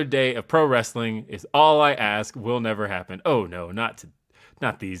 regular day of pro wrestling is all I ask. Will never happen. Oh no, not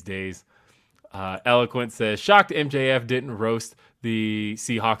these days. Eloquent says, shocked MJF didn't roast the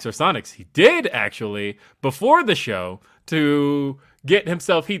Seahawks or Sonics. He did actually before the show to get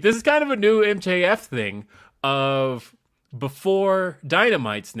himself heat. This is kind of a new MJF thing of before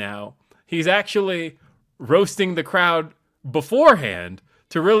Dynamites now. He's actually roasting the crowd beforehand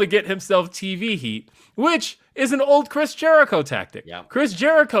to really get himself TV heat, which is an old Chris Jericho tactic. Yeah. Chris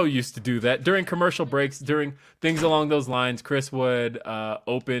Jericho used to do that during commercial breaks, during things along those lines. Chris would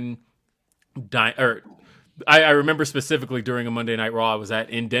open... I remember specifically during a Monday Night Raw I was at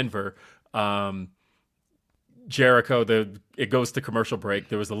in Denver, Jericho, it goes to commercial break.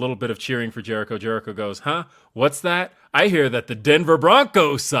 There was a little bit of cheering for Jericho. Jericho goes, huh? What's that? I hear that the Denver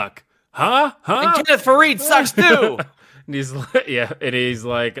Broncos suck. Huh? And Kenneth Fareed sucks too. And he's like, yeah, and he's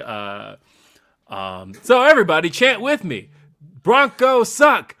like, so everybody chant with me. Broncos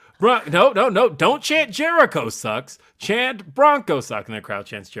suck. No, don't chant Jericho sucks. Chant Broncos suck. And the crowd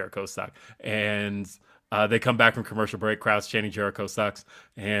chants Jericho suck. And they come back from commercial break, crowd's chanting Jericho sucks.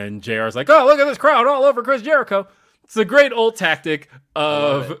 And JR's like, oh, look at this crowd all over Chris Jericho. It's a great old tactic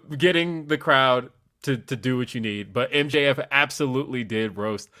of getting the crowd to do what you need. But MJF absolutely did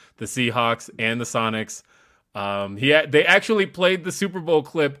roast the Seahawks and the Sonics. They actually played the Super Bowl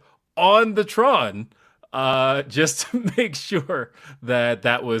clip on the Tron just to make sure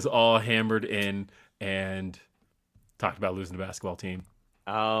that was all hammered in and talked about losing the basketball team.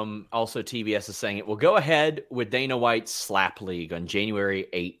 Also, TBS is saying it will go ahead with Dana White's Slap League on January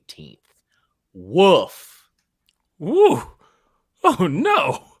 18th. Woof. Woo. Oh,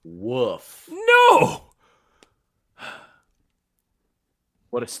 no. Woof. No.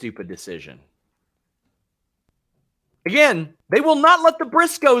 What a stupid decision. Again, they will not let the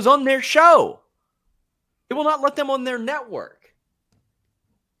Briscoes on their show. They will not let them on their network.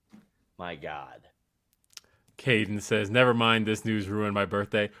 My God. Caden says, never mind, this news ruined my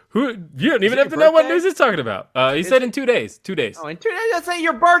birthday. You don't even have to know what news he's talking about. He said in 2 days. 2 days. Oh, in 2 days? That's not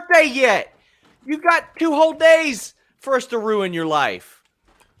your birthday yet. You've got 2 whole days for us to ruin your life.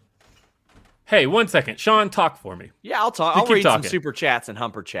 Hey, 1 second. Sean, talk for me. Yeah, I'll talk. I'll read some super chats and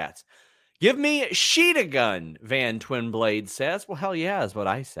humper chats. Give me Sheeta Gun, Van Twinblade says. Well, hell yeah, is what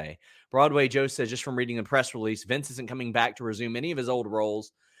I say. Broadway Joe says, just from reading the press release, Vince isn't coming back to resume any of his old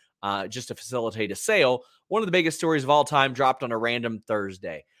roles just to facilitate a sale. One of the biggest stories of all time dropped on a random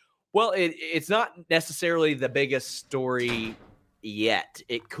Thursday. Well, it's not necessarily the biggest story yet.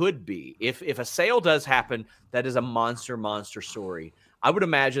 It could be. If a sale does happen, that is a monster story. I would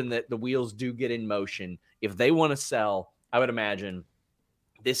imagine that the wheels do get in motion. If they want to sell, I would imagine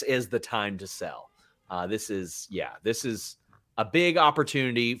this is the time to sell. This is a big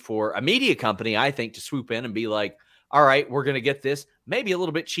opportunity for a media company, I think, to swoop in and be like, all right, we're going to get this maybe a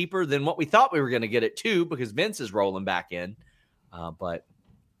little bit cheaper than what we thought we were going to get it too, because Vince is rolling back in. But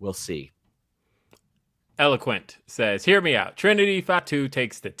we'll see. Eloquent says, hear me out. Trinity Fatu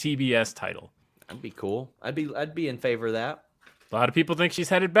takes the TBS title. That'd be cool. I'd be in favor of that. A lot of people think she's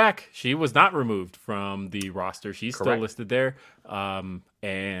headed back. She was not removed from the roster. She's Correct. Still listed there.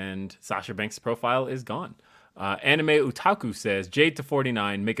 And Sasha Banks' profile is gone. Anime Utaku says, Jade to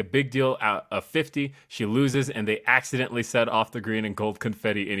 49, make a big deal out of 50. She loses, and they accidentally set off the green and gold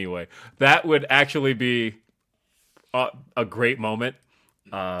confetti anyway. That would actually be a great moment.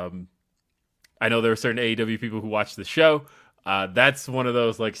 I know there are certain AEW people who watch the show. That's one of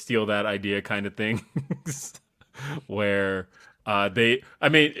those, like, steal that idea kind of things where... I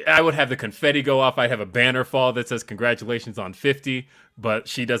would have the confetti go off. I'd have a banner fall that says congratulations on 50, but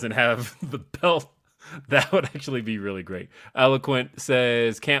she doesn't have the belt. That would actually be really great. Eloquent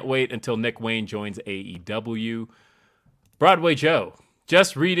says, can't wait until Nick Wayne joins AEW. Broadway Joe,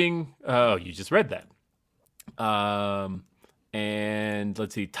 just reading. Oh, you just read that. And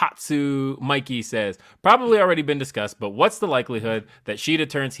let's see, Tatsu Mikey says, probably already been discussed, but what's the likelihood that Shida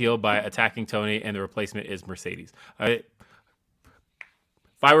turns heel by attacking Tony and the replacement is Mercedes? If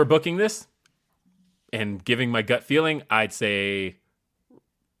I were booking this and giving my gut feeling, I'd say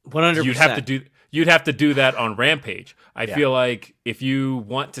 100%. You'd have to do that on Rampage. I feel like if you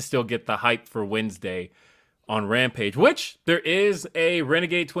want to still get the hype for Wednesday on Rampage, which there is a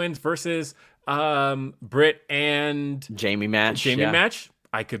Renegade Twins versus Britt and Jamie match.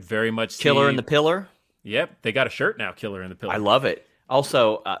 I could very much see Killer in the Pillar. Yep, they got a shirt now, Killer in the Pillar. I love it.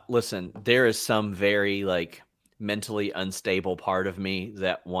 Also, listen, there is some very mentally unstable part of me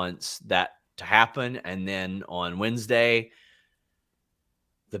that wants that to happen, and then on Wednesday,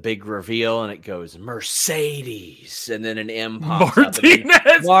 the big reveal, and it goes Mercedes, and then an M pops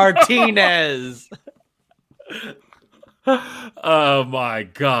Martinez. Martinez. Oh my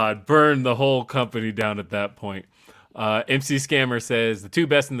God! Burn the whole company down at that point. MC Scammer says the two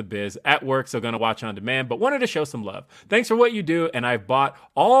best in the biz at work, so gonna watch on demand, but wanted to show some love. Thanks for what you do, and I've bought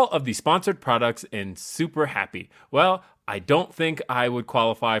all of the sponsored products and super happy. Well, I don't think I would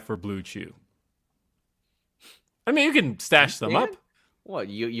qualify for Blue Chew. I mean, you can stash some up. What,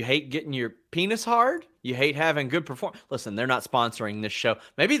 you hate getting your penis hard? You hate having good performance? Listen, they're not sponsoring this show.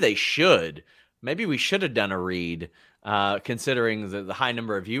 Maybe they should. Maybe we should have done a read, considering the high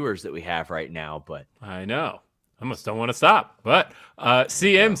number of viewers that we have right now. But I know. I almost don't want to stop. But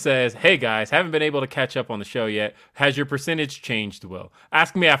CM says, hey, guys, haven't been able to catch up on the show yet. Has your percentage changed, Will?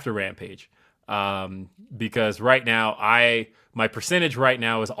 Ask me after Rampage. Because right now, my percentage right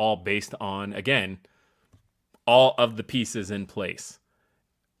now is all based on, again, all of the pieces in place.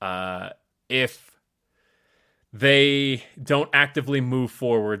 If they don't actively move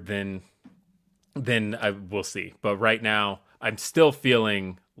forward, then I will see. But right now, I'm still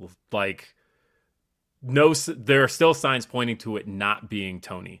feeling like there are still signs pointing to it not being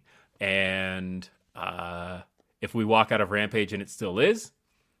Tony. And if we walk out of Rampage and it still is,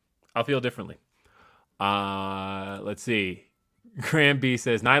 I'll feel differently. Let's see. Graham B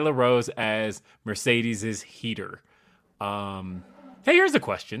says Nyla Rose as Mercedes' heater. Hey, here's a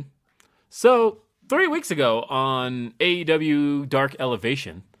question. So 3 weeks ago on AEW Dark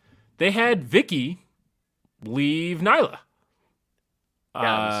Elevation, they had Vicky leave Nyla.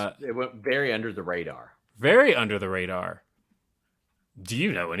 it went very under the radar. Very under the radar. Do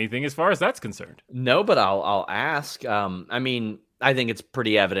you know anything as far as that's concerned? No, but I'll ask. I mean, I think it's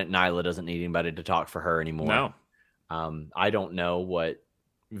pretty evident Nyla doesn't need anybody to talk for her anymore. No. I don't know what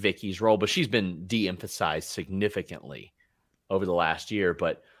Vicky's role, but she's been de-emphasized significantly over the last year.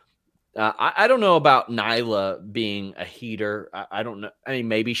 But I don't know about Nyla being a heater. I don't know. I mean,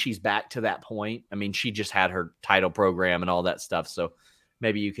 maybe she's back to that point. I mean, she just had her title program and all that stuff. So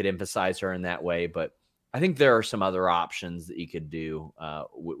maybe you could emphasize her in that way. But I think there are some other options that you could do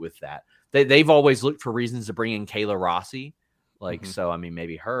with that. They've always looked for reasons to bring in Kayla Rossi. So, I mean,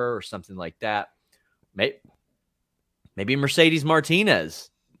 maybe her or something like that. Maybe Mercedes Martinez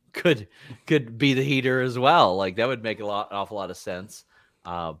could be the heater as well. That would make an awful lot of sense.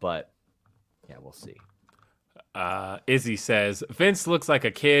 But yeah, we'll see. Izzy says, Vince looks like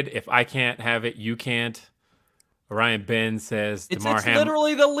a kid. If I can't have it, you can't. Orion Ben says, it's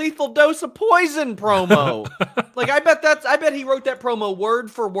literally the Lethal Dose of Poison promo. I bet he wrote that promo word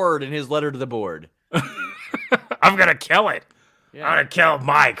for word in his letter to the board. I'm going to kill it. Yeah. I'm going to kill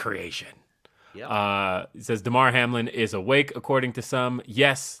my creation. Yep. He says, Damar Hamlin is awake, according to some.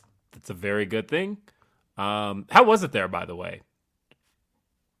 Yes, that's a very good thing. How was it there, by the way?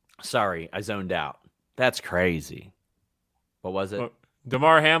 Sorry, I zoned out. That's crazy. What was it?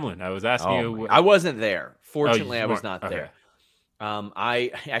 Damar Hamlin. I was asking you. I wasn't there. Fortunately, I was not okay. there.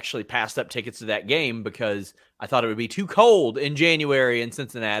 I actually passed up tickets to that game because I thought it would be too cold in January in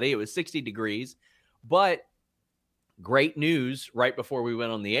Cincinnati. It was 60 degrees. But great news right before we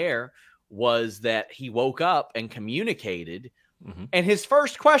went on the air was that he woke up and communicated. Mm-hmm. And his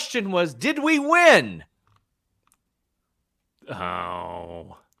first question was, did we win?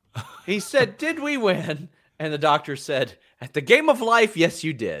 Oh. He said, did we win? And the doctor said, at the game of life, yes,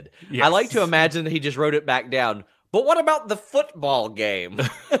 you did. Yes. I like to imagine that he just wrote it back down. But what about the football game?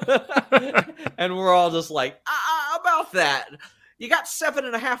 And we're all just like, about that. You got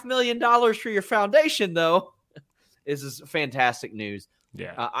 $7.5 million for your foundation, though. This is fantastic news.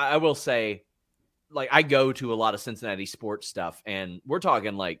 Yeah. I will say, I go to a lot of Cincinnati sports stuff, and we're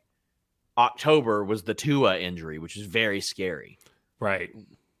talking October was the Tua injury, which is very scary. Right.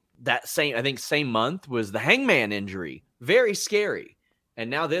 That same month was the Hangman injury. Very scary. And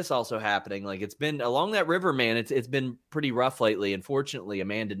now this also happening. It's been along that river, man. It's been pretty rough lately. Unfortunately, a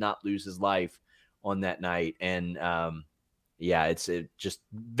man did not lose his life on that night. And yeah, it's just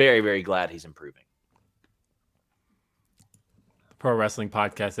very, very glad he's improving. Pro Wrestling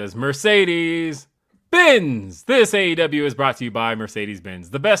Podcast says Mercedes Benz. This AEW is brought to you by Mercedes Benz,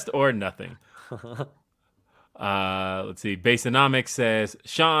 the best or nothing. Let's see. Basonomics says,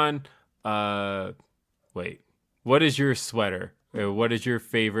 Sean, wait, what is your sweater? What is your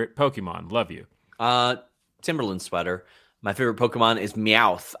favorite Pokemon? Love you. Timberland sweater. My favorite Pokemon is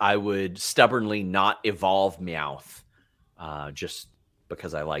Meowth. I would stubbornly not evolve Meowth just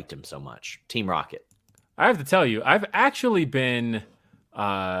because I liked him so much. Team Rocket. I have to tell you, I've actually been...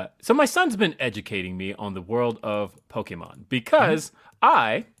 so my son's been educating me on the world of Pokemon because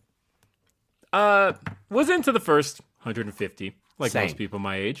I was into the first 150, like Same. most people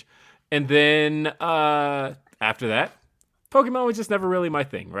my age. And then after that, Pokemon was just never really my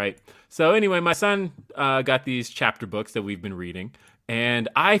thing, right? So anyway, my son got these chapter books that we've been reading, and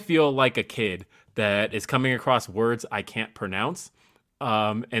I feel like a kid that is coming across words I can't pronounce.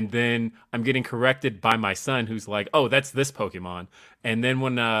 And then I'm getting corrected by my son who's like, oh, that's this Pokemon. And then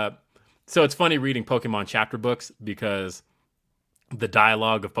so it's funny reading Pokemon chapter books because the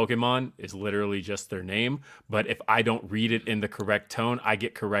dialogue of Pokemon is literally just their name. But if I don't read it in the correct tone, I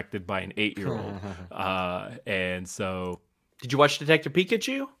get corrected by an 8-year-old. And so... Did you watch Detective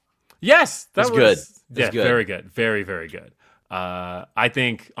Pikachu? Yes, that was good. Yeah, Good. very good. Very, very good. I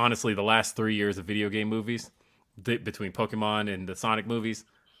think, honestly, the last 3 years of video game movies, between Pokemon and the Sonic movies,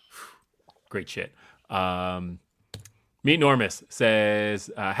 great shit. Meet Normus says,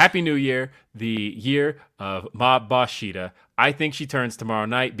 Happy New Year, the year of Mob Boss Sheeta. I think she turns tomorrow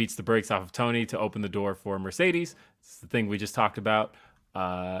night, beats the brakes off of Tony to open the door for Mercedes. It's the thing we just talked about.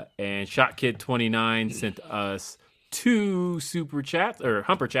 And ShotKid29 sent us 2 super chats or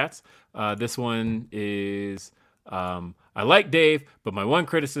humper chats. This one is I like Dave, but my one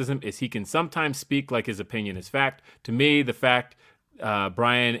criticism is he can sometimes speak like his opinion is fact. To me, the fact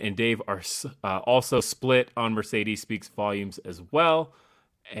Brian and Dave are also split on Mercedes speaks volumes as well.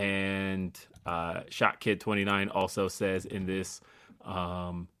 And ShotKid29 also says in this,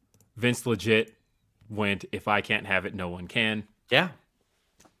 Vince legit went, if I can't have it, no one can. Yeah.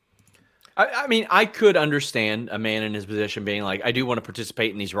 I mean, I could understand a man in his position being like, I do want to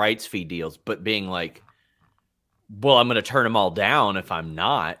participate in these rights fee deals, but being like, well, I'm going to turn them all down if I'm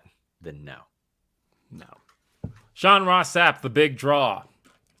not, then no. No. Sean Ross Sapp, the big draw.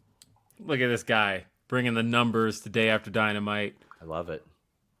 Look at this guy bringing the numbers to Day After Dynamite. I love it.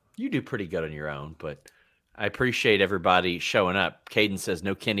 You do pretty good on your own, but I appreciate everybody showing up. Caden says,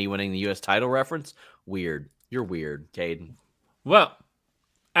 no Kenny winning the U.S. title reference? Weird. You're weird, Caden. Well,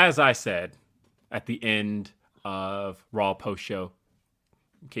 as I said at the end of Raw post-show,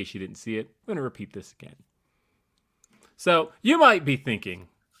 in case you didn't see it, I'm going to repeat this again. So you might be thinking,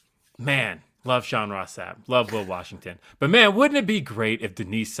 man, love Sean Ross Sapp, love Will Washington. But man, wouldn't it be great if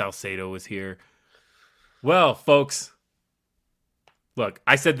Denise Salcedo was here? Well, folks, look,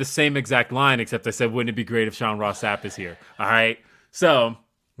 I said the same exact line, except I said, wouldn't it be great if Sean Ross Sapp is here? All right. So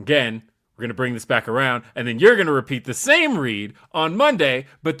again, we're going to bring this back around, and then you're going to repeat the same read on Monday,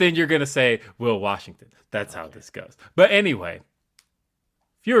 but then you're going to say Will Washington. That's how this goes. But anyway,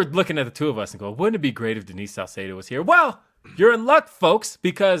 if you're looking at the two of us and go, wouldn't it be great if Denise Salcedo was here? Well, you're in luck, folks,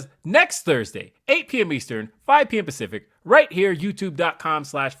 because next Thursday, 8 p.m. Eastern, 5 p.m. Pacific, right here,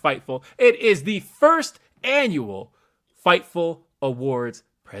 youtube.com/Fightful, it is the first annual Fightful Awards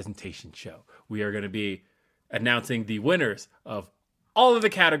presentation show. We are going to be announcing the winners of all of the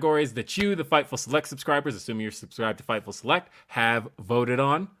categories that you, the Fightful Select subscribers, assuming you're subscribed to Fightful Select, have voted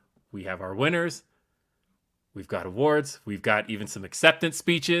on. We have our winners. We've got awards. We've got even some acceptance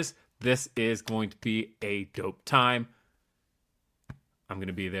speeches. This is going to be a dope time. I'm going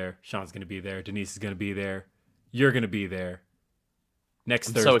to be there. Sean's going to be there. Denise is going to be there. You're going to be there. Next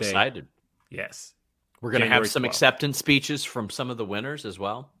Thursday. So excited. Yes. We're going to have some 12th. Acceptance speeches from some of the winners as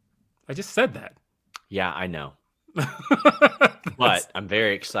well. I just said that. Yeah, I know. But I'm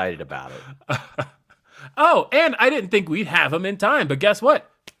very excited about it. Oh, and I didn't think we'd have them in time, but guess what?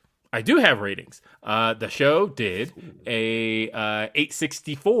 I do have ratings. The show did a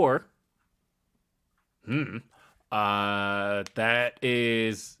 864. That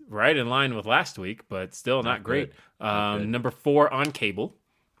is right in line with last week, but still not great. Number 4 on cable,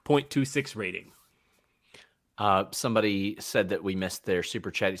 0.26 rating. Somebody said that we missed their super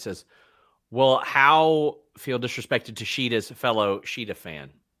chat. He says, well, how feel disrespected to Sheeta's fellow Sheeta fan?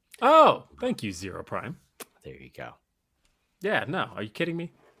 Oh, thank you, Zero Prime. There you go. Yeah, no, are you kidding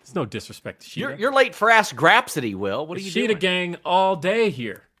me? There's no disrespect to Sheeta. You're late for Ask Grapsody, Will. What are you Sheeta doing? gang all day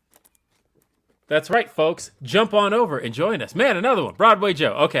here. That's right, folks. Jump on over and join us. Man, another one. Broadway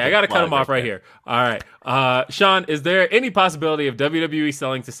Joe. Okay, I got to cut him off right here. All right. Sean, is there any possibility of WWE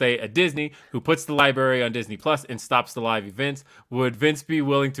selling to, say, a Disney who puts the library on Disney Plus and stops the live events? Would Vince be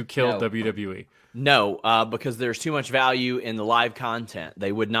willing to kill WWE? No, because there's too much value in the live content.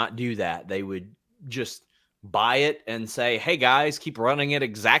 They would not do that. They would just buy it and say, hey, guys, keep running it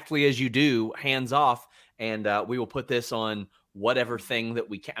exactly as you do, hands off, and we will put this on whatever thing that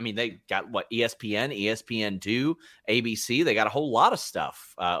we can. I mean, they got ESPN, ESPN2, ABC. They got a whole lot of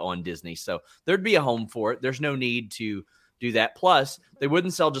stuff on Disney. So there'd be a home for it. There's no need to do that. Plus, they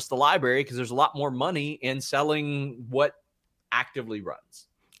wouldn't sell just the library because there's a lot more money in selling what actively runs.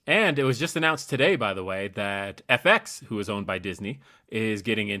 And it was just announced today, by the way, that FX, who is owned by Disney, is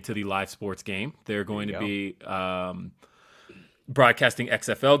getting into the live sports game. They're going to be broadcasting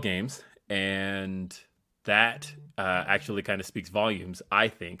XFL games, and that actually kind of speaks volumes, I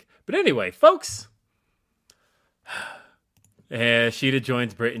think. But anyway, folks, Sheeta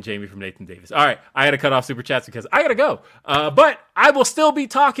joins Britt and Jamie from Nathan Davis. All right, I got to cut off Super Chats because I got to go. But I will still be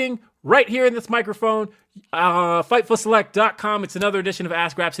talking right here in this microphone. Fightfulselect.com. It's another edition of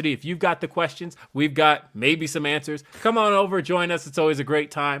Ask Rhapsody. If you've got the questions, we've got maybe some answers. Come on over, join us. It's always a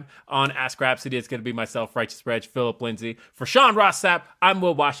great time on Ask Rhapsody. It's going to be myself, Righteous Reg, Philip Lindsay. For Sean Ross Sapp, I'm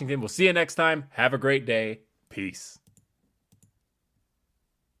Will Washington. We'll see you next time. Have a great day. Peace.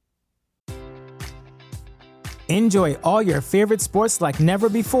 Enjoy all your favorite sports like never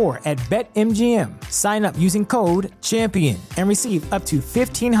before at BetMGM. Sign up using code CHAMPION and receive up to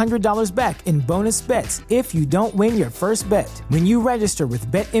 $1,500 back in bonus bets if you don't win your first bet. When you register with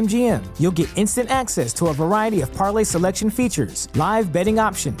BetMGM, you'll get instant access to a variety of parlay selection features, live betting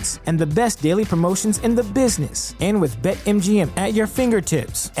options, and the best daily promotions in the business. And with BetMGM at your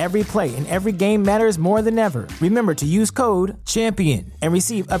fingertips, every play and every game matters more than ever. Remember to use code CHAMPION and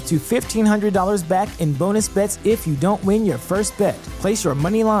receive up to $1,500 back in bonus bets if you don't win your first bet. Place your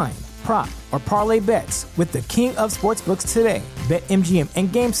money line, prop, or parlay bets with the king of sportsbooks today. BetMGM and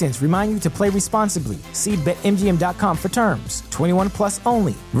GameSense remind you to play responsibly. See BetMGM.com for terms. 21 plus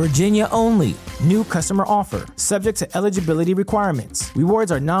only. Virginia only. New customer offer. Subject to eligibility requirements.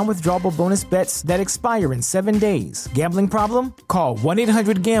 Rewards are non-withdrawable bonus bets that expire in 7 days. Gambling problem? Call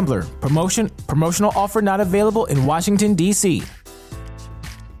 1-800-GAMBLER. Promotional offer not available in Washington, D.C.